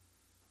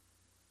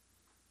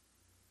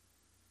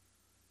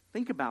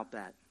 Think about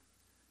that.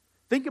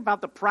 Think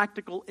about the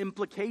practical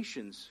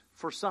implications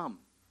for some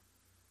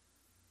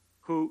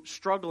who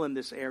struggle in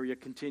this area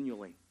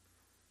continually,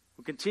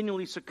 who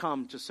continually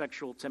succumb to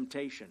sexual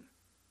temptation.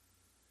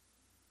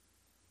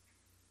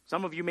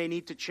 Some of you may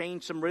need to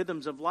change some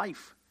rhythms of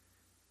life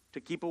to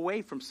keep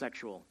away from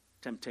sexual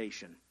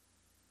temptation.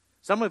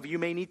 Some of you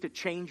may need to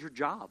change your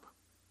job.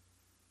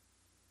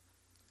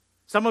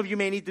 Some of you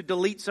may need to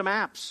delete some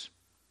apps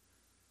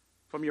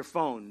from your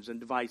phones and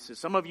devices.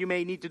 Some of you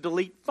may need to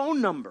delete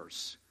phone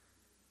numbers.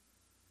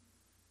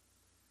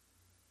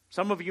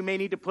 Some of you may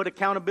need to put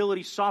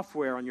accountability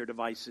software on your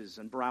devices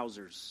and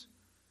browsers.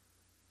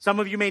 Some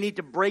of you may need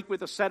to break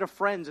with a set of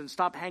friends and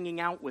stop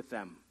hanging out with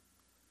them.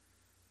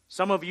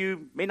 Some of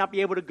you may not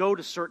be able to go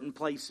to certain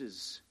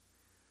places,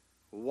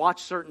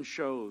 watch certain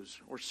shows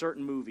or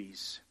certain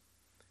movies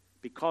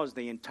because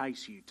they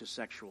entice you to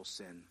sexual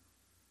sin.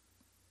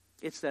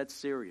 It's that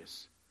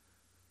serious.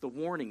 The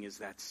warning is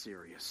that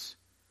serious.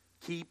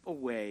 Keep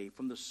away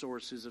from the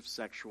sources of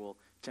sexual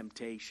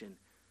temptation.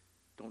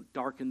 Don't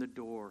darken the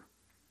door.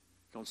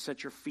 Don't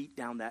set your feet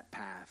down that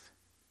path.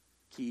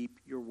 Keep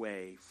your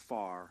way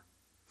far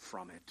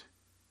from it.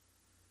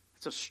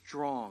 It's a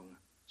strong,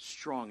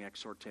 strong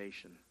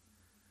exhortation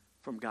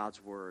from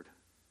God's word.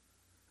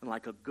 And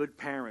like a good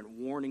parent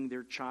warning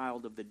their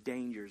child of the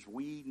dangers,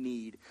 we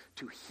need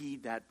to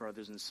heed that,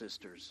 brothers and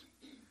sisters.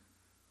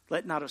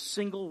 Let not a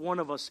single one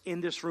of us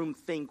in this room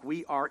think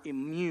we are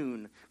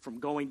immune from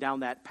going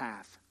down that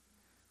path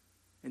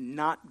and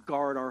not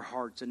guard our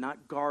hearts and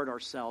not guard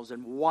ourselves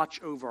and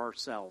watch over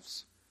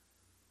ourselves.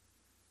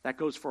 That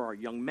goes for our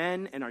young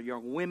men and our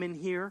young women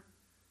here.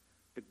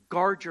 To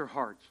guard your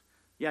heart.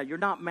 Yeah, you're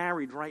not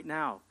married right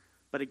now.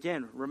 But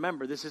again,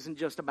 remember, this isn't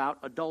just about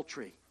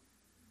adultery.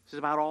 This is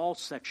about all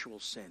sexual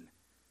sin.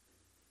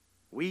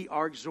 We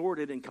are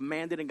exhorted and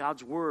commanded in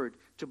God's word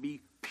to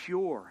be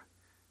pure,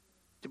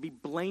 to be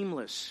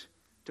blameless,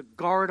 to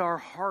guard our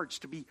hearts,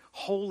 to be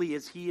holy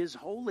as He is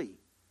holy.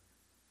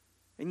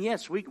 And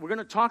yes, we're going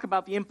to talk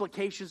about the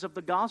implications of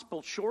the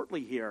gospel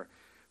shortly here.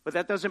 But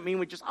that doesn't mean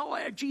we just,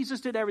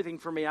 Jesus did everything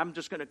for me. I'm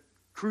just going to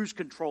cruise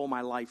control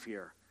my life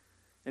here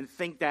and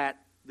think that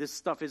this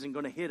stuff isn't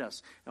going to hit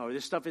us. Or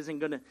this stuff isn't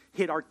going to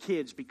hit our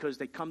kids because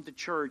they come to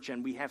church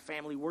and we have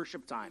family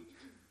worship time.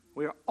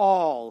 We're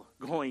all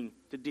going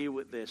to deal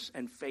with this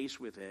and face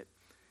with it.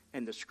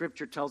 And the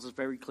scripture tells us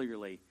very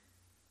clearly,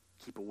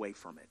 keep away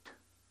from it.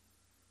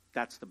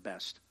 That's the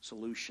best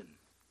solution.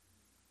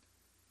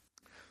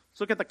 Let's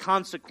look at the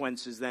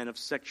consequences then of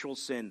sexual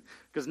sin.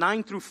 Because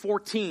 9 through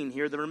 14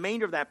 here, the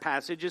remainder of that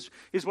passage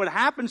is what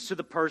happens to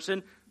the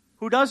person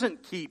who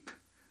doesn't keep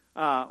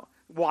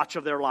watch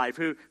of their life,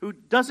 who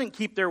doesn't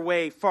keep their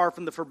way far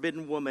from the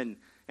forbidden woman,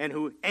 and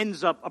who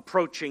ends up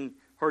approaching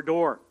her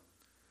door.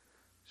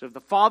 So if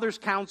the father's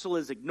counsel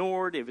is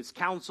ignored, if his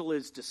counsel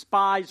is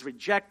despised,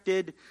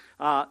 rejected,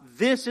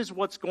 this is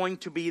what's going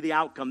to be the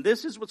outcome.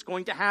 This is what's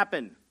going to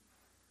happen.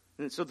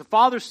 And so the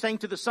father's saying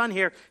to the son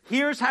here,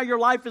 here's how your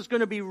life is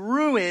going to be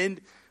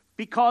ruined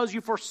because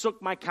you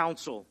forsook my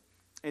counsel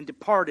and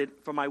departed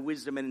from my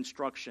wisdom and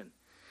instruction.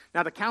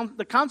 Now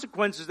the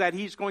consequences that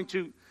he's going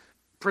to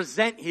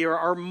present here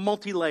are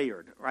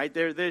multi-layered, right?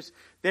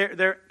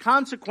 They're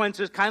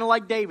consequences kind of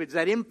like David's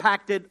that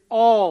impacted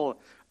all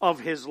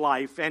of his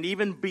life and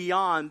even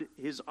beyond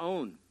his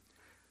own.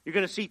 You're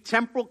going to see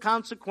temporal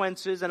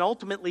consequences and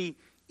ultimately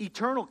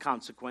eternal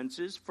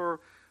consequences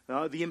for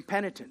the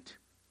impenitent.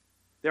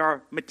 There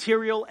are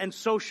material and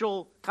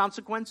social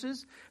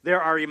consequences.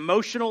 There are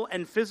emotional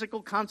and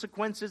physical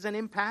consequences and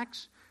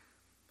impacts.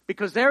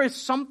 Because there is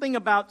something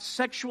about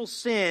sexual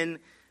sin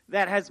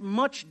that has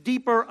much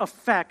deeper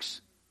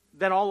effects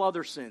than all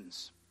other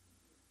sins.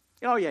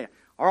 Oh yeah.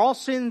 Are all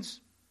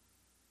sins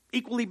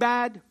equally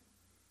bad?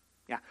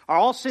 Yeah. Are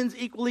all sins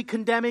equally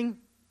condemning?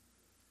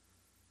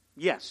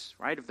 Yes,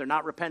 right? If they're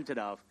not repented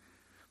of.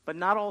 But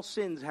not all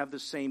sins have the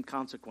same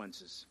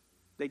consequences.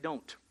 They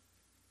don't.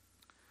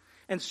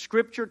 And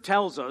Scripture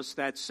tells us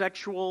that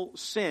sexual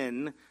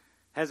sin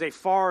has a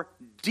far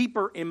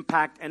deeper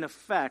impact and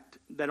effect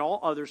than all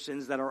other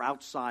sins that are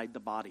outside the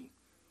body.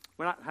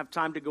 We don't have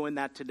time to go in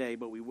that today,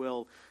 but we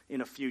will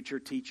in a future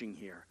teaching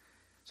here.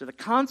 So the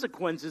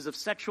consequences of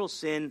sexual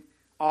sin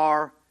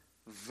are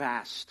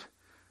vast.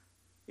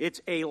 It's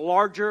a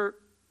larger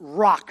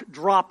rock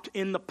dropped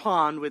in the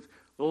pond with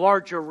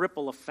larger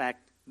ripple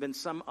effect than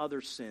some other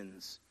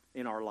sins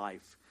in our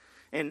life.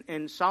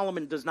 And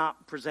Solomon does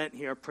not present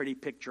here a pretty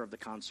picture of the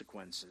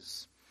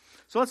consequences.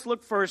 So let's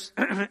look first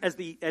as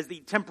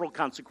the temporal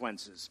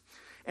consequences.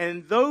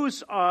 And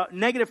those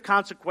negative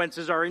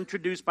consequences are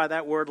introduced by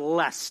that word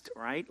lest,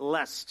 right?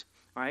 Lest,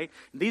 right?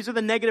 These are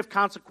the negative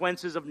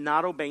consequences of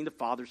not obeying the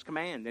Father's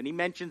command. And he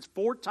mentions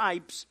 4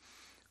 types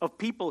of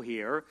people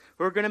here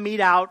who are going to mete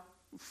out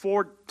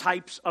 4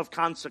 types of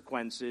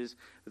consequences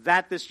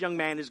that this young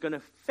man is going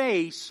to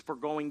face for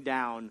going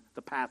down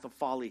the path of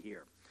folly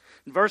here.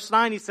 In verse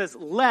 9 he says,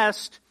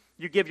 lest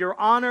you give your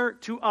honor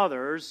to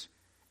others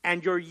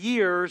and your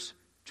years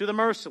to the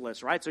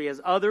merciless, right? So he has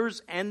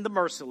others and the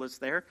merciless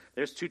there.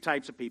 There's two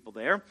types of people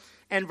there.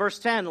 And verse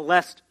 10,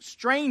 lest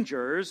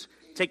strangers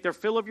take their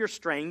fill of your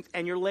strength,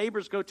 and your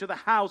labors go to the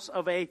house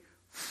of a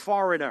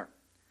foreigner.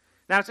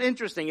 Now, it's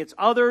interesting. It's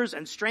others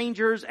and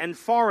strangers and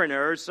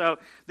foreigners. So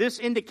this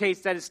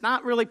indicates that it's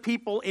not really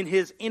people in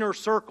his inner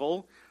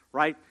circle,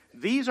 right?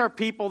 These are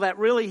people that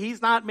really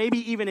he's not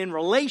maybe even in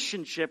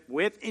relationship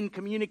with, in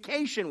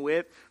communication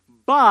with,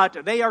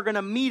 but they are going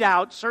to mete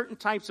out certain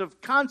types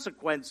of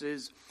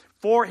consequences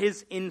for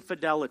his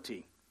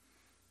infidelity.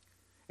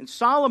 And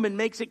Solomon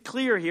makes it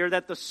clear here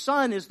that the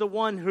son is the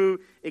one who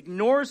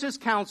ignores his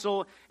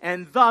counsel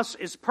and thus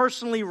is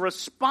personally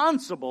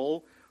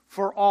responsible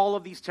for all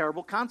of these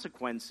terrible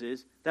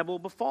consequences that will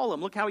befall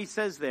him. Look how he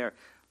says there,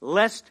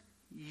 lest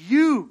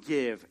you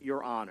give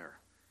your honor.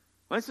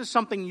 Well, this is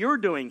something you're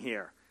doing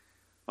here.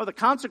 Well, the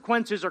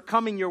consequences are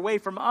coming your way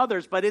from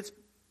others, but it's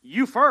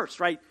you first,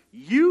 right?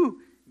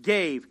 You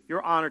gave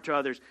your honor to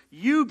others.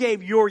 You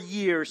gave your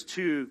years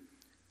to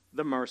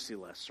the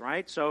merciless,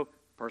 right? So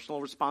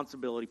personal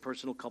responsibility,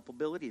 personal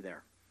culpability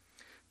there.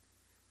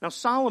 Now,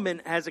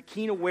 Solomon has a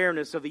keen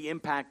awareness of the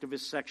impact of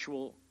his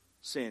sexual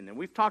sin. And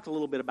we've talked a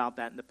little bit about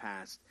that in the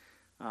past.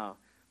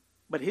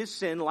 But his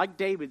sin, like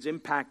David's,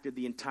 impacted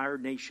the entire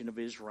nation of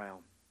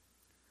Israel.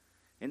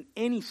 And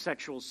any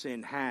sexual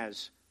sin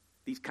has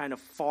these kind of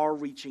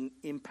far-reaching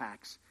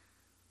impacts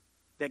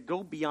that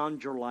go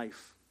beyond your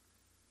life.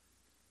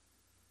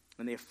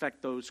 And they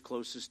affect those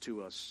closest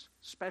to us,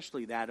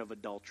 especially that of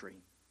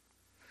adultery.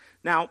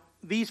 Now,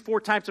 these four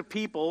types of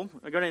people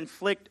are going to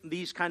inflict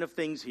these kind of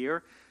things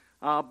here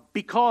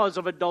because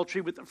of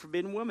adultery with the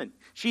forbidden woman.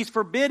 She's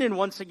forbidden,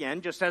 once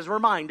again, just as a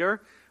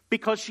reminder,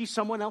 because she's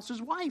someone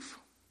else's wife.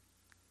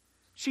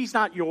 She's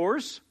not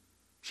yours.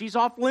 She's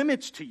off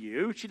limits to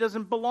you. She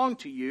doesn't belong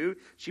to you.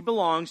 She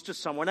belongs to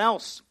someone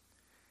else.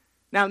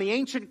 Now, in the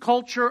ancient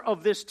culture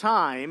of this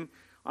time,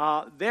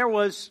 there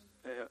was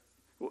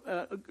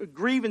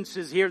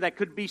grievances here that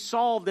could be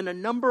solved in a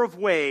number of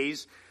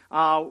ways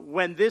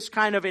when this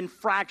kind of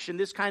infraction,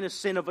 this kind of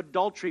sin of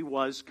adultery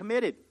was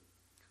committed.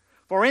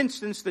 For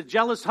instance, the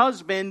jealous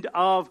husband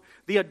of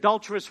the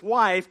adulterous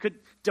wife could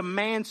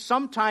demand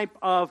some type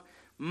of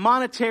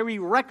monetary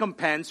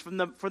recompense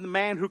for the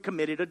man who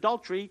committed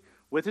adultery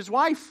with his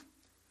wife.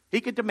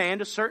 He could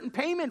demand a certain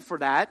payment for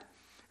that,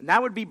 and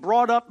that would be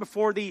brought up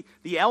before the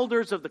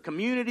elders of the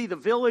community, the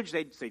village.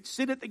 They'd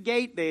sit at the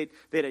gate, they'd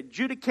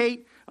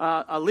adjudicate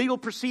a legal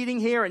proceeding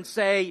here and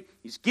say,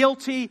 he's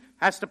guilty,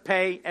 has to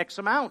pay X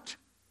amount.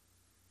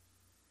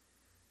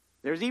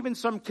 There's even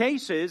some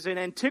cases in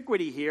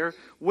antiquity here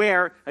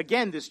where,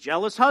 again, this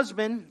jealous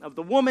husband of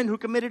the woman who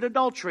committed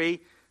adultery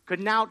could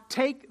now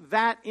take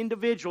that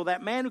individual,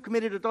 that man who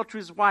committed adultery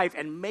with his wife,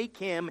 and make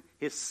him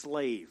his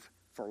slave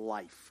for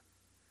life.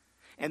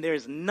 And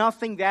there's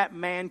nothing that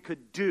man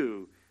could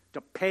do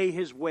to pay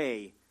his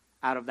way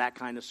out of that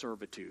kind of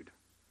servitude.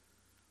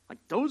 Like,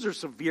 those are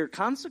severe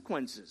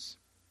consequences.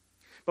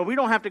 But we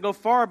don't have to go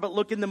far, but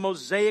look in the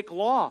Mosaic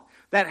law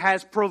that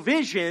has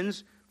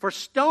provisions for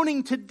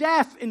stoning to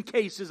death in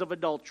cases of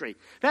adultery.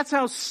 That's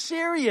how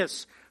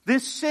serious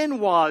this sin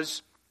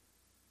was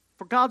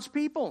for God's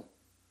people.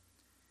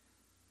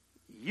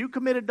 You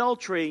commit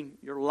adultery,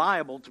 you're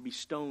liable to be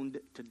stoned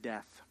to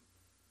death.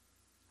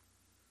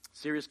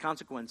 Serious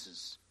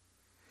consequences.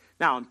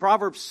 Now, in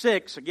Proverbs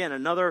 6, again,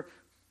 another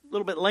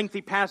little bit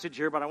lengthy passage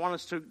here, but I want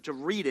us to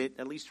read it,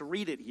 at least to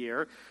read it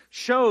here,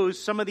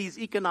 shows some of these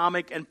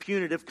economic and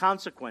punitive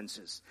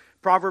consequences.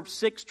 Proverbs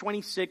 6,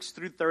 26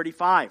 through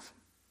 35.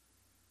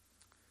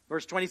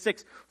 Verse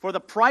 26, for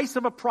the price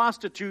of a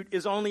prostitute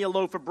is only a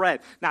loaf of bread.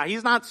 Now,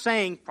 he's not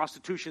saying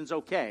prostitution's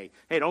okay.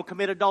 Hey, don't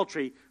commit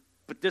adultery,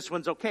 but this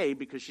one's okay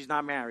because she's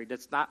not married.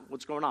 That's not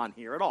what's going on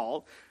here at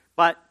all.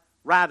 But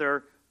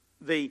rather,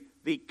 the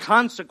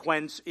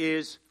consequence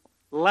is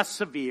less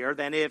severe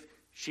than if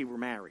she were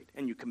married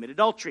and you commit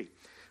adultery.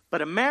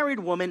 But a married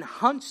woman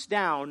hunts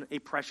down a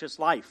precious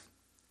life.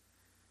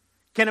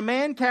 Can a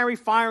man carry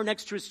fire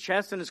next to his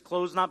chest and his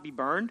clothes not be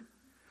burned?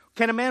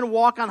 Can a man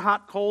walk on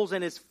hot coals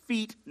and his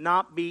feet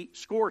not be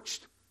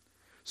scorched?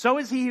 So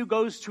is he who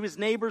goes to his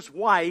neighbor's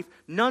wife.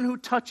 None who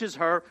touches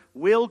her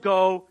will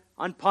go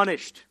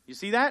unpunished. You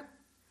see that?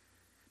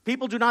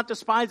 People do not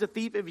despise a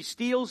thief if he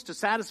steals to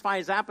satisfy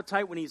his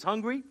appetite when he's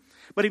hungry.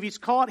 But if he's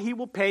caught, he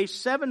will pay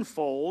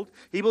sevenfold.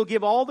 He will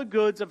give all the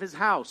goods of his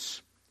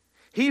house.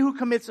 He who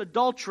commits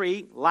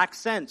adultery lacks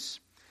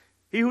sense.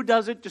 He who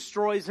does it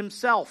destroys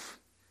himself.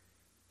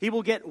 He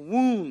will get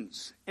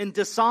wounds and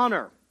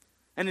dishonor,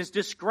 and his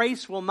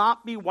disgrace will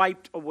not be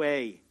wiped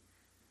away.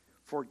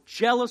 For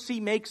jealousy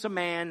makes a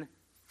man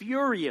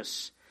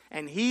furious,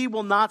 and he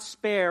will not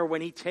spare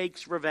when he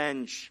takes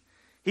revenge.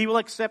 He will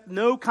accept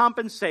no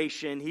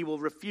compensation. He will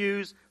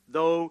refuse,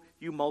 though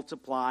you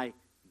multiply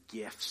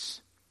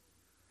gifts.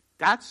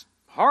 That's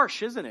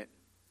harsh, isn't it?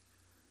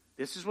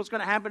 This is what's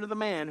going to happen to the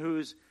man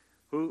who's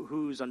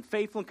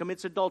unfaithful and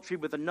commits adultery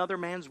with another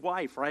man's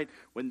wife, right?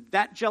 When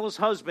that jealous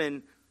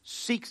husband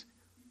seeks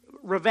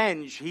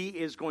revenge, he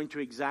is going to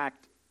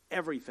exact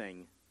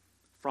everything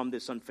from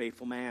this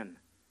unfaithful man.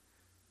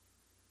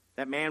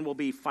 That man will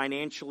be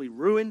financially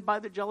ruined by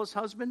the jealous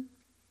husband.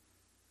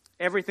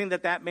 Everything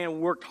that man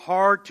worked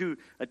hard to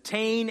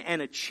attain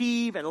and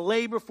achieve and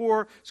labor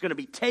for is going to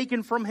be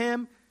taken from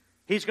him.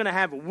 He's going to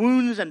have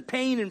wounds and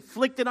pain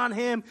inflicted on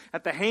him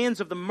at the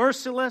hands of the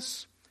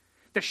merciless.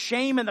 The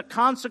shame and the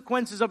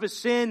consequences of his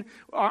sin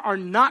are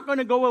not going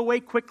to go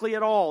away quickly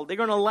at all. They're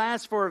going to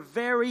last for a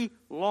very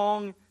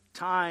long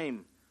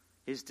time.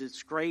 His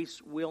disgrace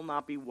will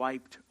not be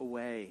wiped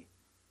away.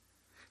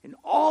 And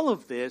all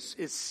of this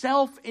is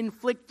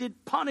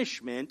self-inflicted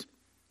punishment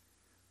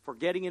for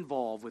getting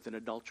involved with an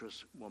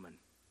adulterous woman.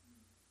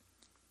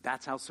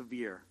 That's how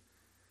severe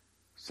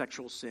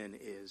sexual sin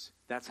is.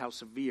 That's how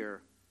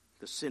severe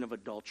the sin of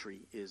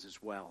adultery is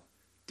as well.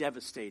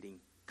 Devastating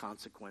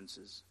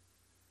consequences.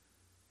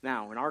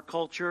 Now, in our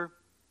culture,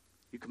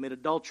 you commit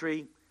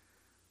adultery,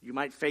 you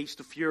might face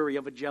the fury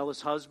of a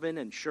jealous husband,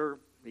 and sure,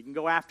 he can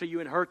go after you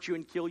and hurt you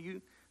and kill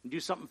you and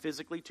do something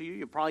physically to you.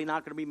 You're probably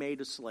not going to be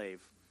made a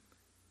slave.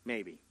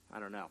 Maybe.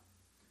 I don't know.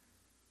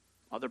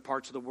 Other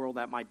parts of the world,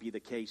 that might be the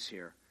case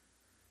here.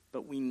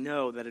 But we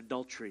know that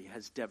adultery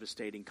has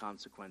devastating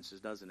consequences,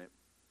 doesn't it?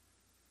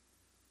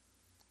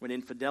 When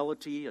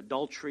infidelity,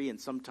 adultery, and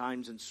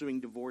sometimes ensuing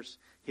divorce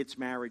hits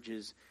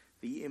marriages,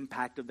 the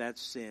impact of that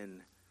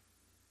sin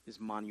is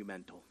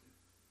monumental.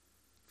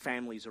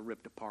 Families are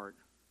ripped apart.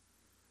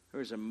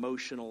 There's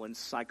emotional and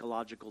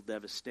psychological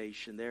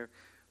devastation. Their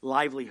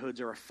livelihoods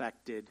are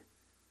affected.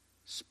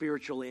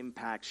 Spiritual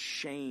impacts,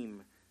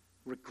 shame,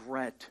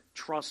 regret,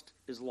 trust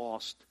is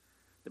lost.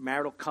 The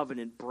marital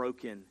covenant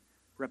broken.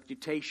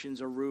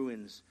 Reputations are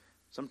ruined.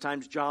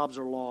 Sometimes jobs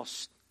are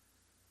lost.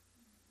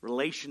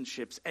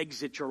 Relationships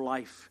exit your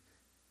life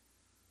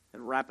at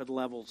rapid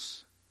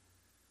levels.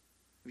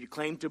 If you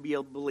claim to be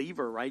a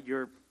believer, right,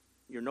 you're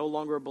no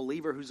longer a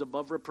believer who's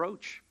above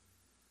reproach.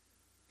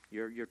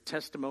 Your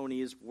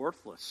testimony is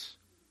worthless.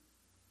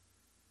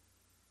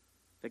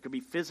 There could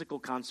be physical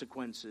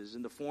consequences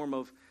in the form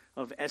of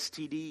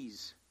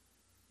STDs.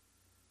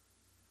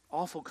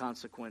 Awful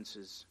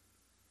consequences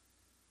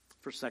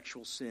for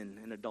sexual sin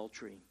and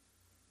adultery.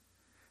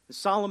 And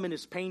Solomon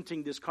is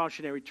painting this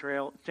cautionary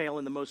tale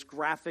in the most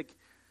graphic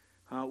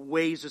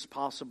ways as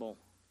possible,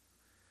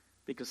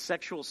 because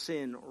sexual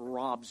sin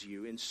robs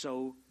you in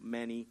so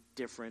many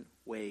different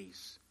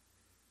ways.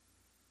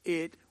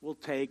 It will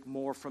take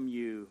more from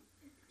you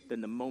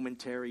than the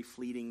momentary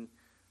fleeting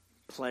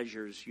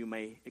pleasures you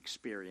may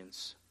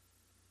experience.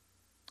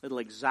 It'll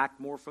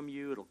exact more from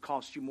you. It'll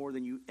cost you more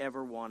than you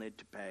ever wanted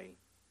to pay.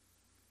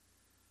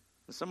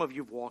 And some of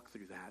you have walked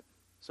through that.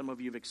 Some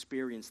of you have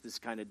experienced this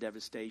kind of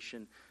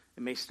devastation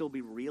and may still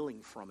be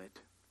reeling from it.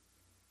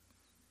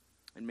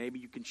 And maybe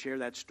you can share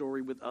that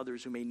story with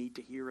others who may need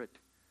to hear it.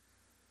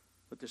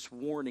 But this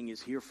warning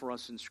is here for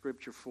us in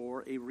Scripture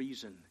for a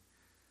reason.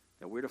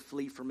 That we're to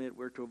flee from it,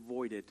 we're to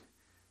avoid it,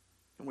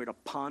 and we're to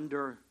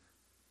ponder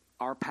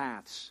our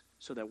paths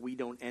so that we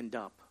don't end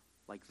up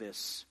like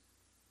this.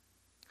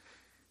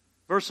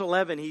 Verse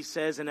 11, he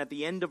says, and at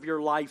the end of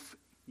your life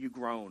you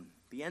groan.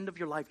 The end of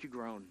your life you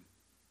groan.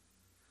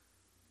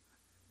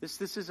 This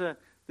is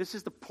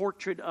the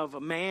portrait of a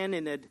man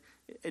in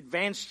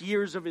advanced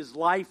years of his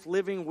life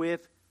living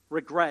with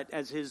regret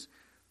as his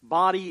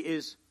body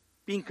is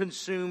being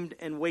consumed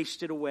and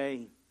wasted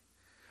away.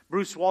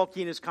 Bruce Waltke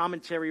in his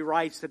commentary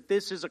writes that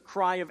this is a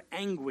cry of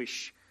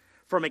anguish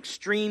from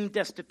extreme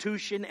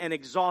destitution and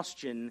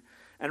exhaustion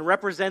and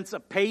represents a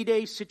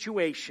payday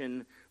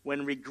situation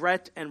when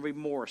regret and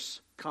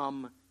remorse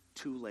come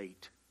too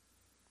late.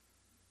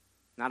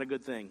 Not a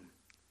good thing.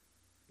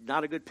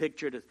 Not a good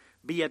picture to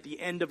be at the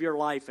end of your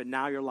life and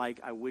now you're like,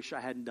 I wish I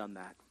hadn't done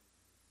that.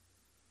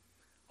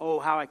 Oh,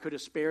 how I could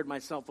have spared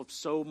myself of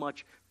so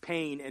much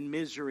pain and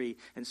misery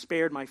and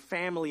spared my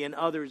family and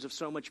others of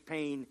so much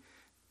pain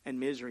and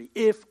misery.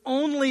 If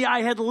only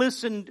I had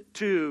listened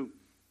to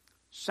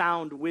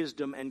sound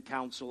wisdom and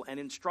counsel and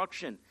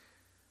instruction.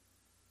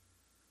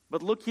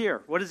 But look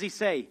here, what does he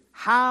say?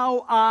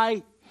 How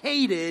I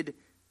hated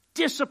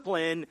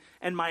discipline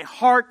and my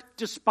heart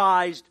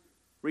despised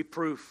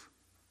reproof.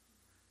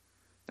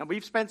 Now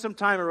we've spent some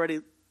time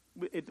already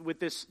with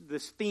this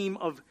theme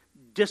of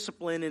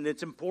discipline and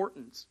its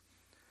importance.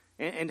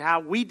 And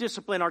how we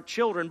discipline our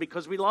children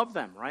because we love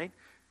them, right?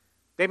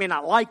 They may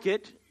not like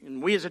it,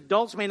 and we as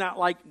adults may not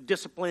like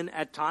discipline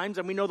at times,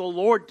 and we know the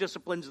Lord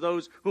disciplines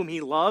those whom He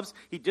loves.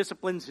 He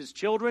disciplines His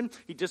children.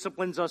 He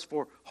disciplines us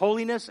for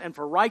holiness and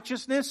for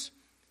righteousness.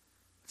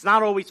 It's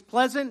not always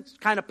pleasant. It's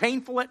kind of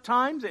painful at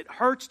times. It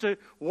hurts to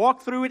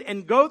walk through it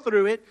and go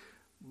through it,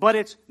 but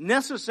it's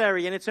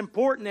necessary and it's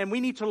important, and we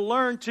need to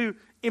learn to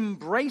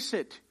embrace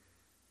it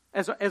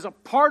as a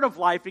part of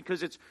life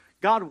because it's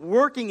God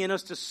working in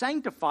us to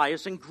sanctify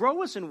us and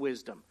grow us in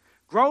wisdom.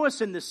 Grow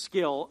us in the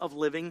skill of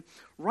living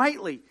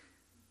rightly.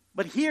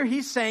 But here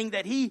he's saying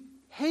that he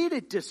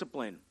hated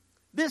discipline.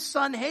 This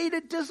son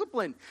hated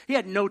discipline. He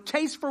had no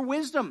taste for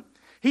wisdom.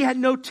 He had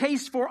no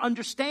taste for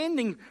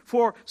understanding,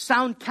 for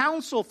sound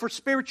counsel, for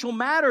spiritual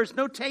matters,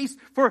 no taste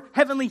for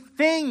heavenly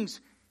things.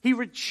 He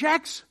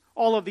rejects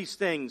all of these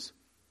things.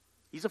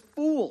 He's a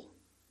fool.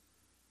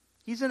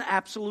 He's an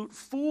absolute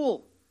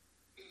fool.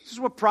 This is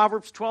what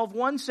Proverbs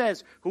 12:1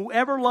 says.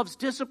 Whoever loves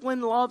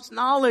discipline loves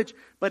knowledge,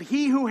 but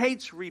he who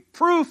hates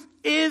reproof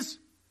is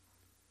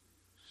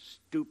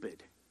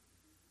stupid.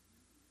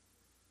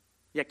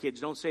 Yeah,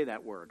 kids, don't say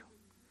that word.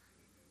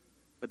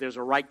 But there's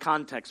a right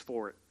context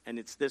for it, and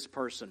it's this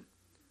person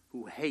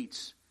who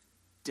hates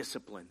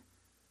discipline,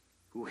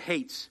 who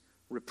hates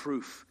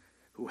reproof,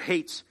 who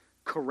hates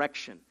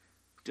correction,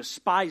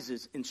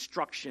 despises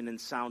instruction and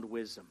sound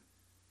wisdom.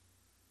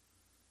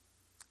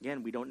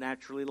 Again, we don't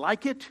naturally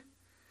like it,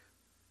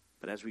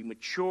 but as we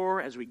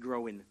mature, as we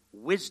grow in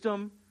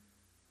wisdom,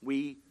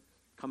 we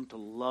come to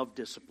love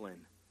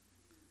discipline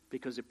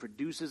because it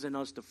produces in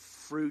us the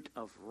fruit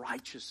of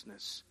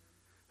righteousness,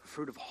 the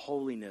fruit of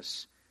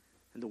holiness,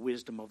 and the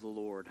wisdom of the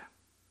Lord.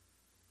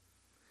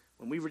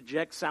 When we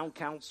reject sound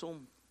counsel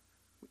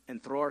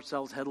and throw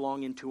ourselves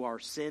headlong into our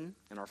sin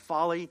and our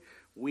folly,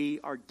 we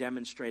are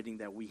demonstrating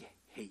that we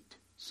hate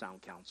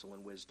sound counsel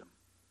and wisdom.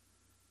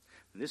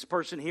 And this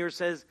person here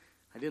says,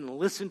 I didn't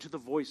listen to the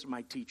voice of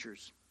my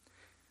teachers.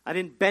 I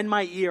didn't bend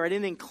my ear. I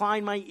didn't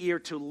incline my ear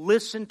to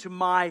listen to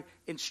my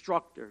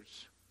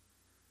instructors.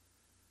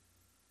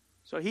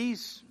 So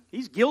he's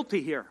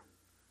guilty here.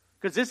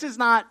 Because this is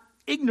not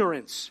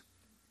ignorance.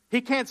 He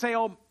can't say,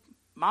 oh,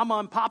 Mama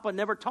and Papa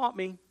never taught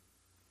me.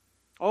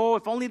 Oh,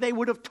 if only they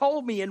would have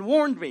told me and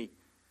warned me.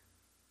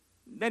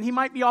 Then he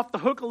might be off the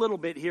hook a little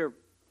bit here.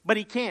 But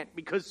he can't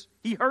because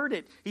he heard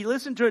it. He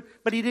listened to it,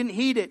 but he didn't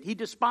heed it. He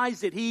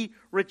despised it. He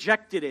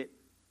rejected it.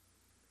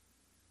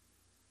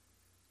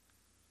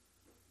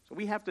 So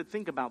we have to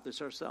think about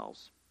this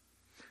ourselves.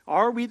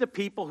 Are we the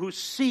people who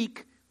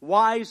seek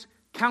wise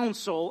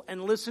counsel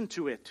and listen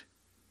to it?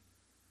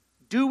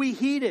 Do we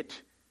heed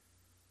it?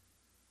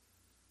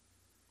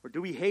 Or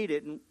do we hate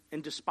it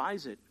and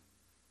despise it?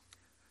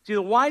 See,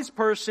 the wise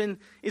person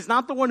is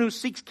not the one who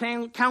seeks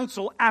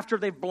counsel after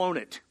they've blown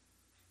it.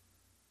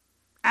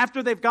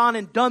 After they've gone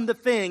and done the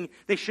thing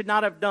they should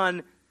not have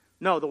done.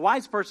 No, the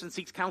wise person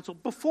seeks counsel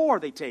before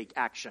they take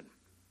action.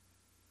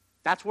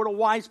 That's what a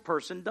wise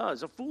person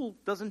does. A fool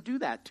doesn't do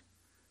that.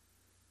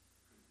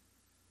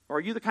 Or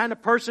are you the kind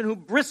of person who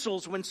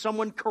bristles when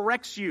someone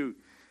corrects you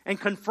and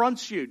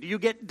confronts you? Do you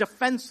get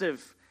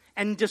defensive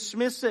and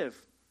dismissive?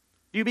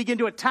 Do you begin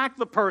to attack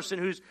the person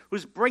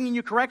who's bringing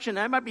you correction?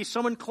 That might be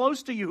someone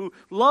close to you who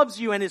loves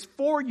you and is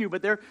for you,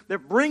 but they're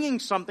bringing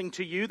something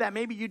to you that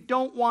maybe you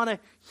don't want to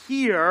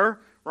hear,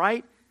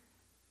 right?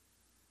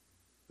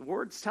 The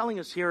Word's telling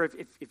us here,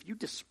 if you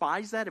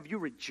despise that, if you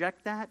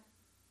reject that,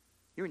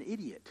 you're an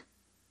idiot.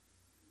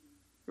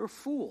 You're a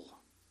fool.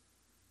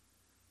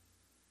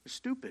 You're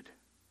stupid.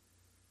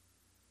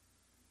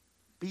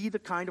 Be the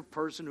kind of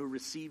person who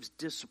receives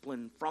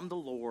discipline from the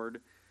Lord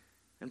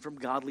and from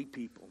godly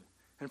people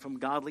and from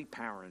godly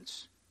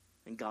parents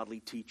and godly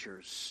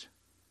teachers.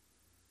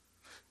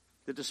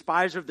 The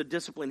despiser of the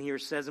discipline here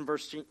says in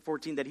verse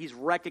 14 that he's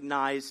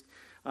recognized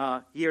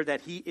here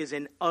that he is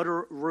in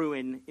utter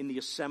ruin in the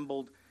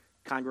assembled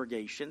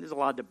congregation. There's a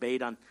lot of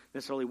debate on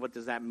necessarily what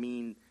does that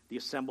mean, the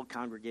assembled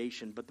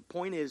congregation. But the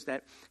point is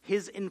that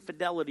his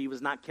infidelity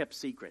was not kept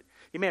secret.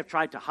 He may have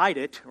tried to hide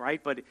it,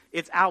 right? But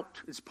it's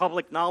out. It's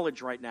public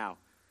knowledge right now.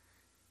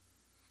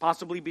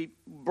 Possibly be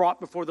brought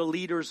before the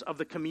leaders of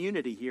the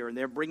community here, and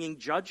they're bringing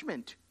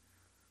judgment.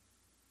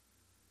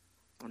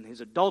 And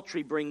his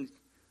adultery brings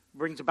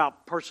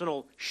about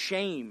personal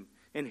shame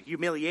and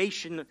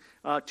humiliation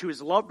to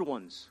his loved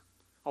ones,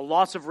 a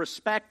loss of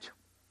respect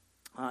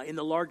in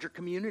the larger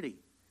community.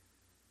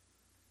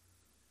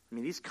 I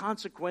mean, these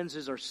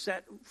consequences are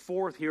set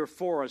forth here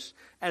for us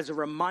as a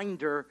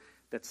reminder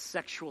that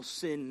sexual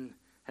sin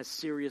has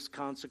serious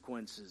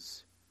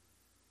consequences.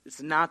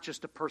 It's not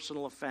just a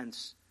personal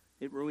offense.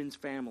 It ruins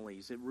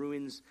families. It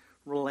ruins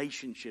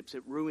relationships.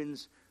 It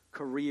ruins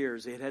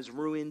careers. It has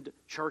ruined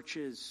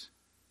churches.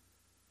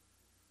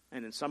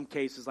 And in some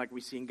cases, like we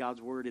see in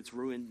God's Word, it's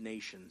ruined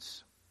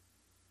nations.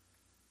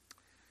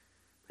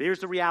 But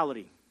here's the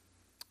reality.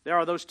 There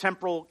are those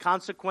temporal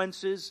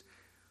consequences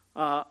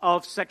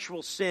of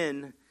sexual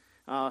sin,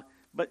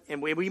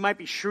 and we might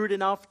be shrewd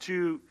enough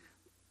to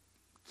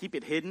keep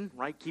it hidden,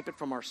 right? Keep it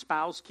from our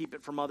spouse, keep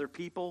it from other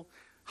people,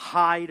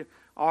 hide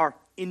our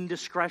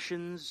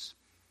indiscretions,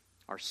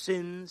 our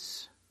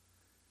sins.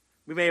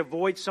 We may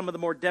avoid some of the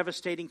more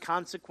devastating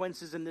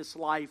consequences in this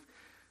life,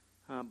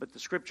 but the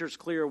Scripture is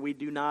clear, we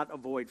do not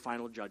avoid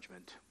final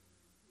judgment.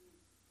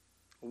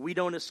 We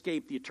don't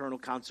escape the eternal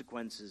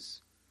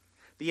consequences.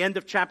 The end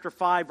of chapter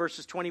 5,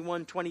 verses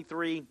 21,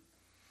 23,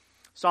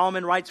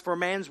 Solomon writes, "For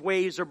man's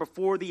ways are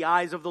before the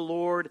eyes of the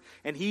Lord,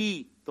 and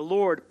he, the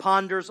Lord,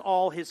 ponders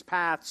all his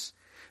paths.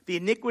 The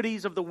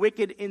iniquities of the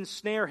wicked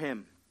ensnare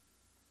him,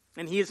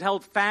 and he is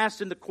held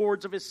fast in the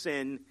cords of his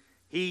sin.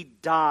 He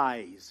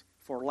dies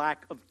for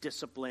lack of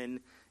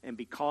discipline, and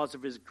because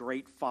of his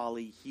great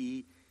folly,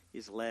 he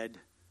is led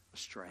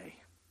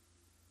astray."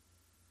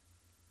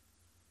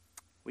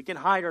 We can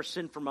hide our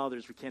sin from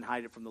others. We can't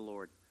hide it from the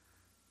Lord.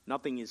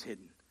 Nothing is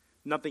hidden.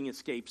 Nothing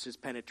escapes his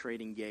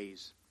penetrating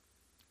gaze.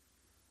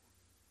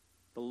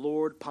 The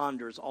Lord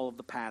ponders all of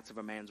the paths of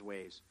a man's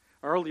ways.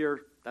 Earlier,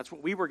 that's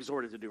what we were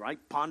exhorted to do, right?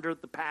 Ponder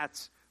the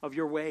paths of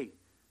your way.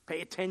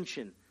 Pay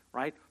attention,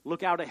 right?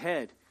 Look out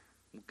ahead.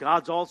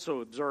 God's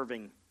also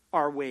observing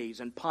our ways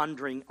and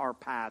pondering our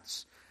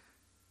paths.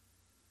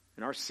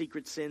 And our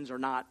secret sins are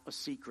not a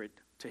secret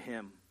to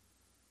Him.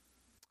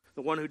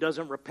 The one who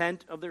doesn't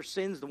repent of their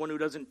sins, the one who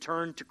doesn't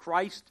turn to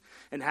Christ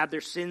and have their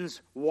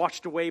sins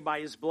washed away by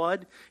His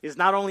blood, is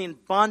not only in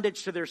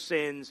bondage to their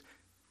sins,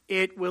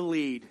 it will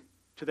lead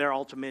to their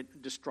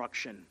ultimate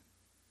destruction.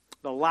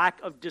 The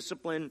lack of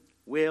discipline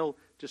will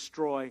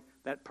destroy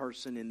that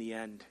person in the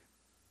end.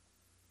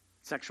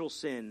 Sexual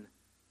sin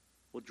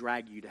will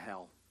drag you to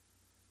hell.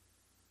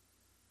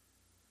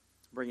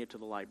 Bring it to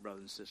the light,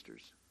 brothers and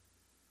sisters.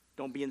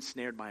 Don't be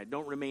ensnared by it.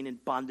 Don't remain in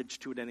bondage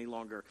to it any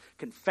longer.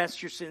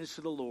 Confess your sins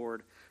to the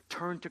Lord.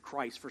 Turn to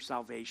Christ for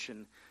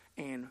salvation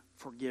and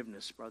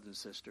forgiveness, brothers and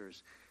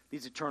sisters.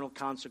 These eternal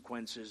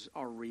consequences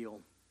are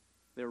real.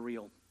 They're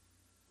real.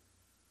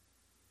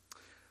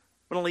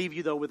 I'm going to leave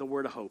you, though, with a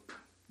word of hope.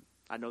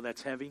 I know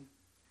that's heavy.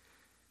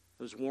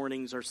 Those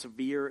warnings are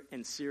severe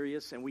and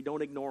serious, and we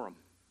don't ignore them.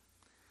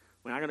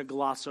 We're not going to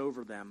gloss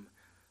over them.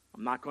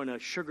 I'm not going to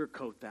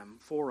sugarcoat them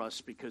for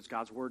us because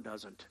God's Word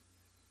doesn't.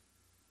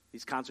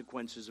 These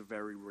consequences are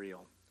very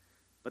real.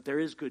 But there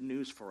is good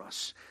news for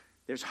us.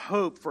 There's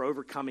hope for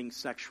overcoming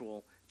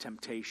sexual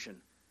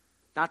temptation.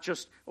 Not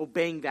just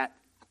obeying that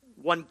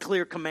one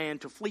clear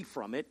command to flee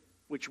from it,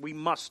 which we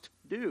must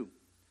do.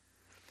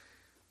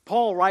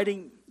 Paul,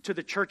 writing to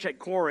the church at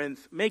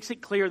Corinth, makes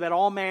it clear that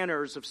all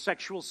manners of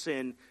sexual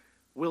sin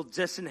will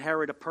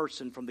disinherit a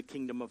person from the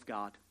kingdom of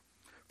God.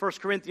 1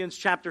 Corinthians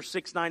chapter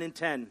 6, 9, and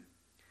 10.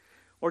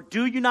 Or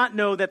do you not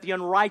know that the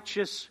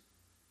unrighteous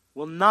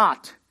will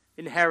not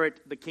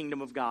inherit the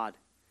kingdom of God?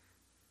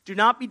 Do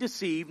not be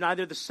deceived,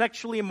 neither the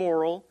sexually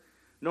immoral,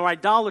 nor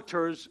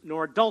idolaters,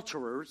 nor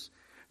adulterers,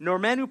 nor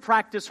men who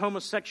practice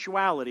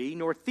homosexuality,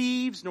 nor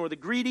thieves, nor the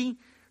greedy,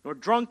 nor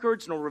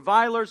drunkards, nor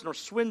revilers, nor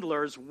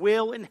swindlers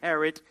will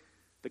inherit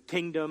the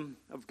kingdom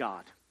of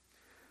God.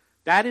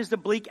 That is the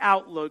bleak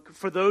outlook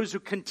for those who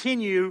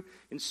continue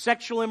in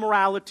sexual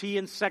immorality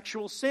and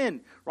sexual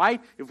sin,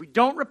 right? If we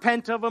don't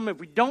repent of them, if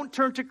we don't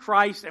turn to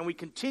Christ, and we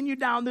continue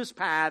down this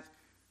path,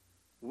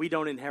 we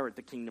don't inherit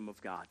the kingdom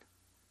of God.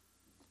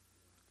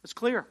 It's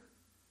clear.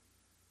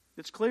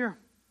 It's clear.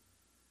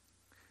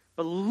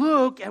 But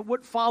look at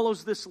what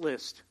follows this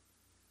list.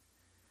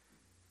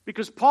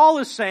 Because Paul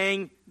is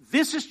saying,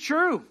 this is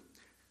true.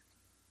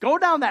 Go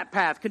down that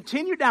path.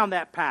 Continue down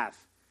that path.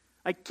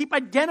 I keep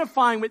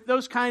identifying with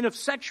those kind of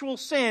sexual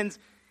sins.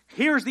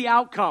 Here's the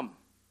outcome.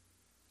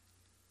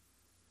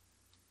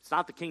 It's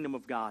not the kingdom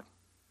of God.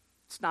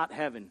 It's not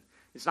heaven.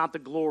 It's not the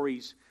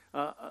glories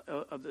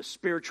of the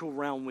spiritual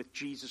realm with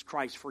Jesus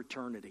Christ for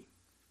eternity.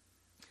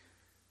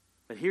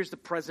 But here's the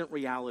present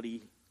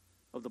reality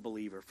of the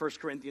believer. 1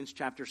 Corinthians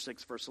chapter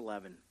 6, verse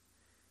 11.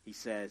 He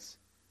says,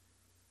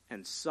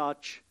 and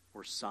such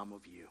were some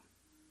of you.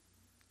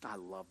 I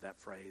love that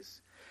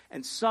phrase.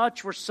 And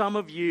such were some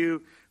of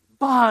you,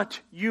 but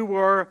you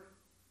were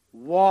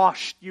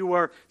washed, you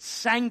were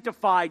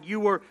sanctified, you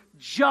were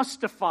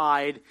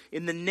justified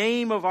in the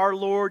name of our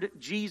Lord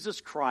Jesus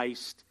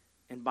Christ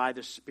and by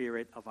the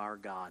Spirit of our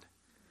God.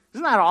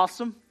 Isn't that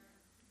awesome?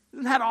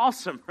 Isn't that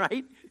awesome,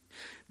 right?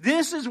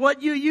 This is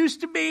what you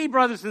used to be,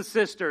 brothers and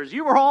sisters.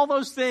 You were all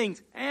those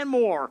things and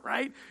more,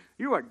 right?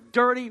 You are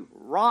dirty,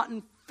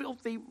 rotten,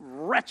 filthy,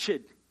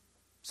 wretched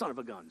son of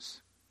a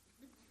guns.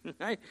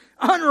 Right?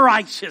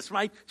 Unrighteous,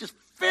 right? Just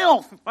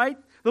filth, right?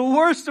 The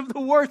worst of the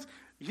worst.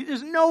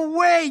 There's no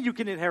way you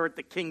can inherit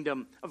the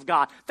kingdom of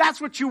God. That's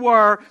what you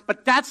were,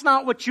 but that's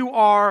not what you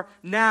are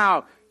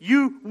now.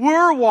 You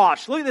were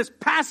washed. Look at this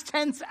past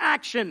tense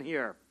action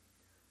here.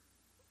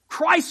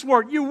 Christ's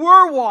word. You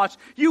were washed.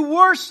 You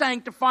were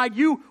sanctified.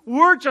 You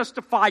were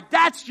justified.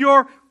 That's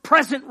your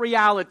present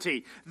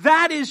reality.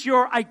 That is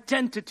your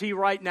identity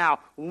right now.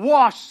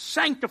 Washed,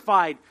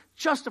 sanctified,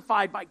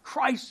 justified by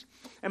Christ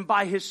and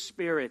by His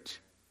Spirit.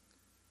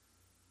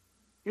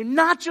 You're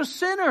not just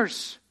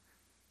sinners.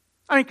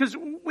 I mean, because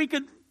we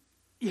could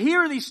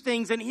hear these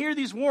things and hear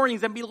these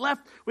warnings and be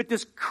left with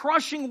this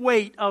crushing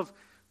weight of,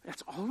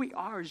 that's all we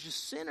are, is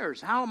just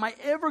sinners. How am I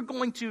ever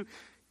going to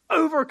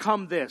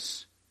overcome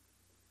this?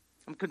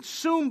 I'm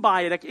consumed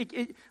by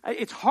it.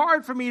 It's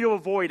hard for me to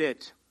avoid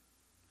it.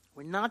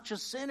 We're not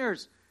just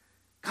sinners.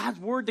 God's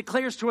Word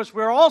declares to us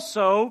we're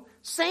also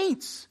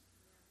saints.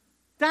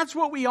 That's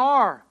what we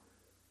are.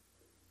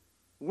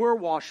 We're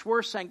washed,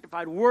 we're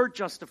sanctified, we're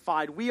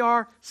justified. We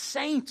are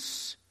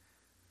saints.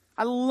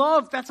 I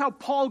love, that's how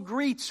Paul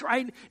greets,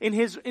 right? In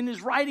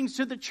his writings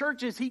to the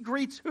churches, he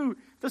greets who?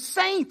 The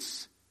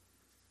saints.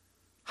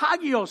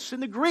 Hagios in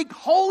the Greek,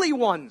 holy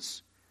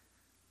ones.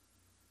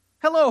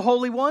 Hello,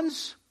 holy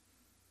ones.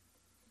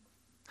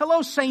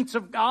 Hello, saints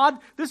of God.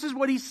 This is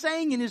what he's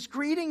saying in his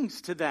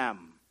greetings to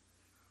them.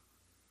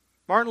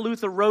 Martin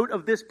Luther wrote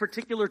of this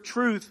particular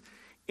truth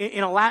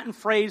in a Latin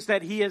phrase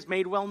that he has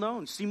made well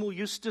known, simul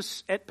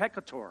justus et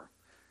peccator.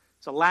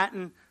 It's a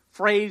Latin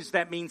phrase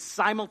that means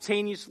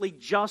simultaneously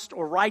just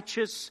or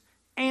righteous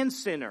and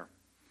sinner.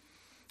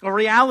 A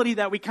reality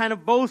that we kind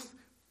of both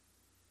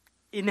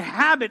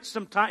inhabit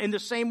sometime in the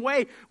same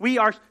way. We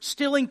are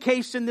still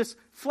encased in this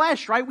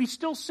flesh, right? We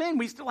still sin.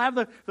 We still have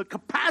the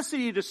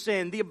capacity to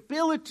sin, the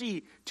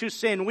ability to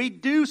sin. We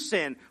do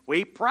sin.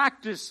 We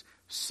practice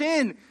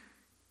sin.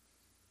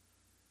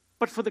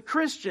 But for the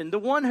Christian, the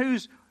one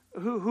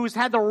who's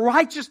had the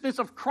righteousness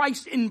of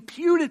Christ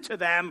imputed to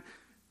them,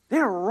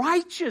 they're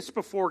righteous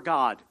before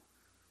God.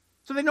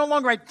 So they no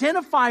longer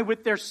identify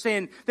with their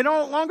sin. They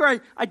no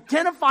longer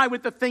identify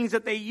with the things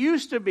that they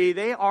used to be.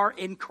 They are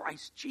in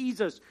Christ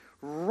Jesus,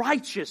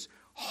 righteous,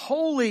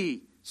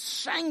 holy,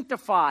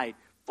 sanctified,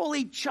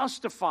 fully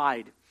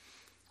justified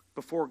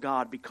before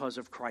God because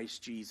of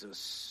Christ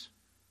Jesus.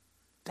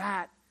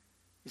 That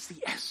is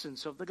the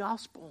essence of the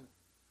gospel.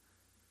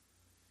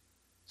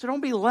 So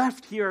don't be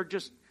left here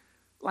just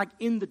like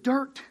in the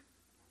dirt.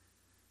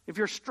 If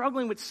you're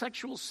struggling with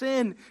sexual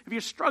sin, if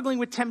you're struggling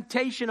with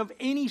temptation of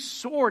any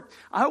sort,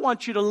 I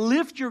want you to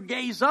lift your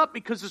gaze up,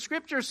 because the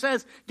Scripture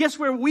says, guess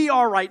where we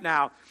are right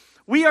now?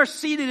 We are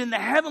seated in the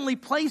heavenly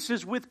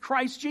places with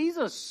Christ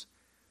Jesus.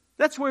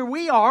 That's where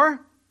we are.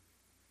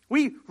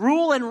 We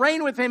rule and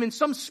reign with Him in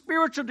some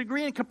spiritual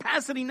degree and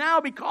capacity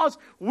now because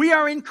we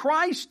are in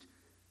Christ.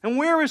 And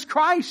where is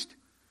Christ?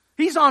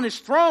 He's on His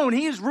throne.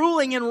 He is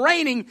ruling and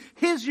reigning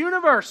His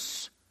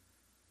universe.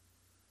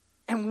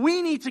 And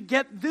we need to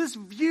get this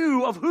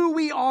view of who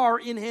we are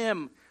in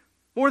Him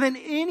more than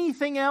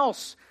anything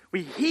else.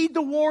 We heed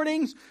the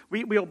warnings.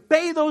 We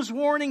obey those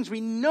warnings. We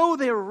know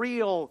they're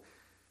real.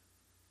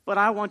 But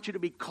I want you to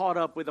be caught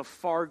up with a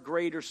far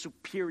greater,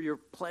 superior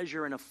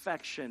pleasure and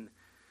affection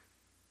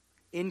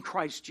in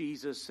Christ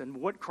Jesus and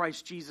what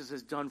Christ Jesus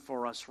has done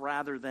for us,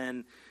 rather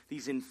than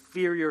these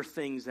inferior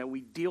things that we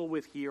deal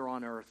with here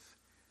on earth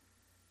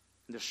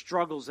and the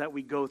struggles that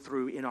we go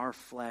through in our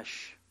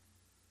flesh.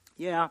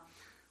 Yeah,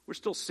 we're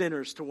still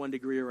sinners to one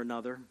degree or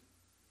another.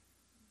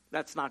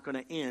 That's not going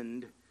to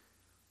end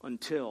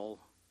until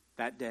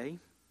that day.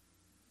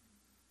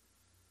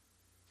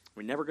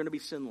 We're never going to be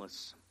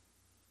sinless.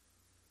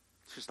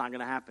 It's just not going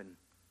to happen.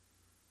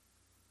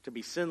 To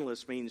be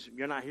sinless means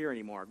you're not here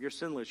anymore. If you're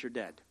sinless, you're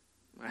dead,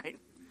 right?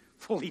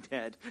 Fully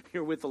dead.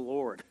 You're with the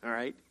Lord, all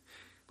right?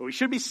 But we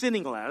should be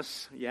sinning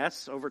less,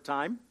 yes, over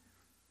time.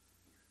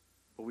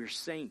 But we're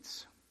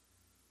saints.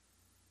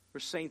 We're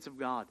saints of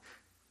God.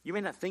 You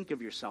may not think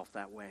of yourself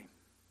that way.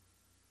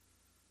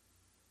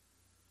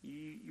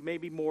 You may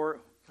be more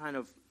kind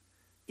of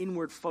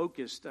inward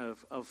focused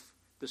of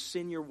the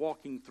sin you're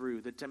walking through,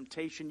 the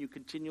temptation you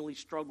continually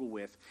struggle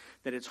with,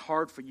 that it's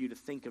hard for you to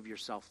think of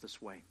yourself this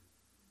way.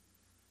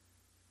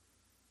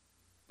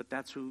 But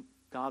that's who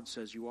God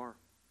says you are.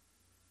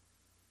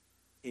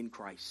 In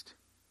Christ.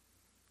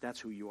 That's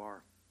who you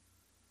are.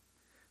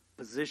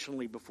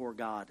 Positionally before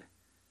God,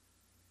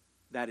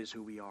 that is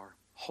who we are.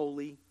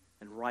 Holy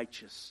and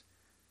righteous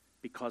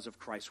because of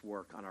Christ's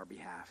work on our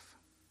behalf.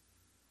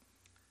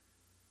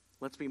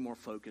 Let's be more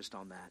focused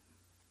on that.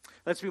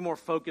 Let's be more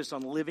focused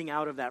on living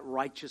out of that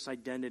righteous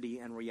identity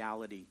and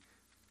reality.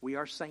 We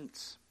are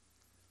saints.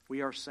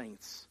 We are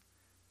saints.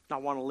 I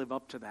want to live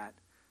up to that.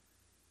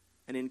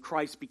 And in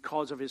Christ,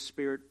 because of His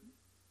Spirit,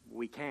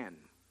 we can.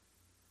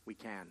 We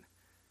can.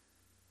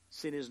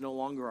 Sin is no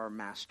longer our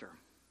master.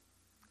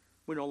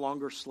 We're no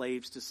longer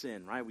slaves to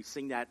sin, right? We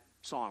sing that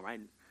song, right?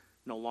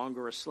 No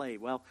longer a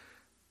slave. Well,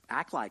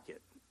 act like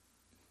it.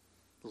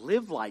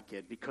 Live like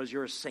it, because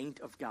you're a saint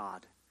of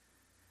God.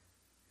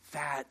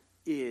 That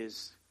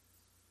is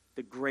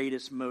the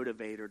greatest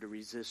motivator to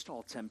resist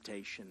all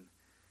temptation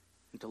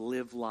and to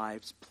live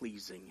lives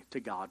pleasing to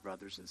God,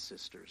 brothers and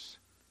sisters.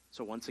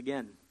 So once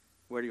again,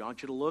 where do I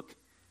want you to look?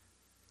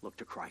 Look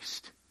to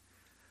Christ.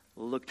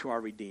 Look to our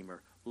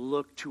Redeemer.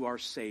 Look to our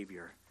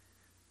Savior,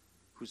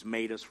 who's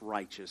made us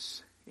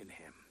righteous in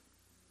Him.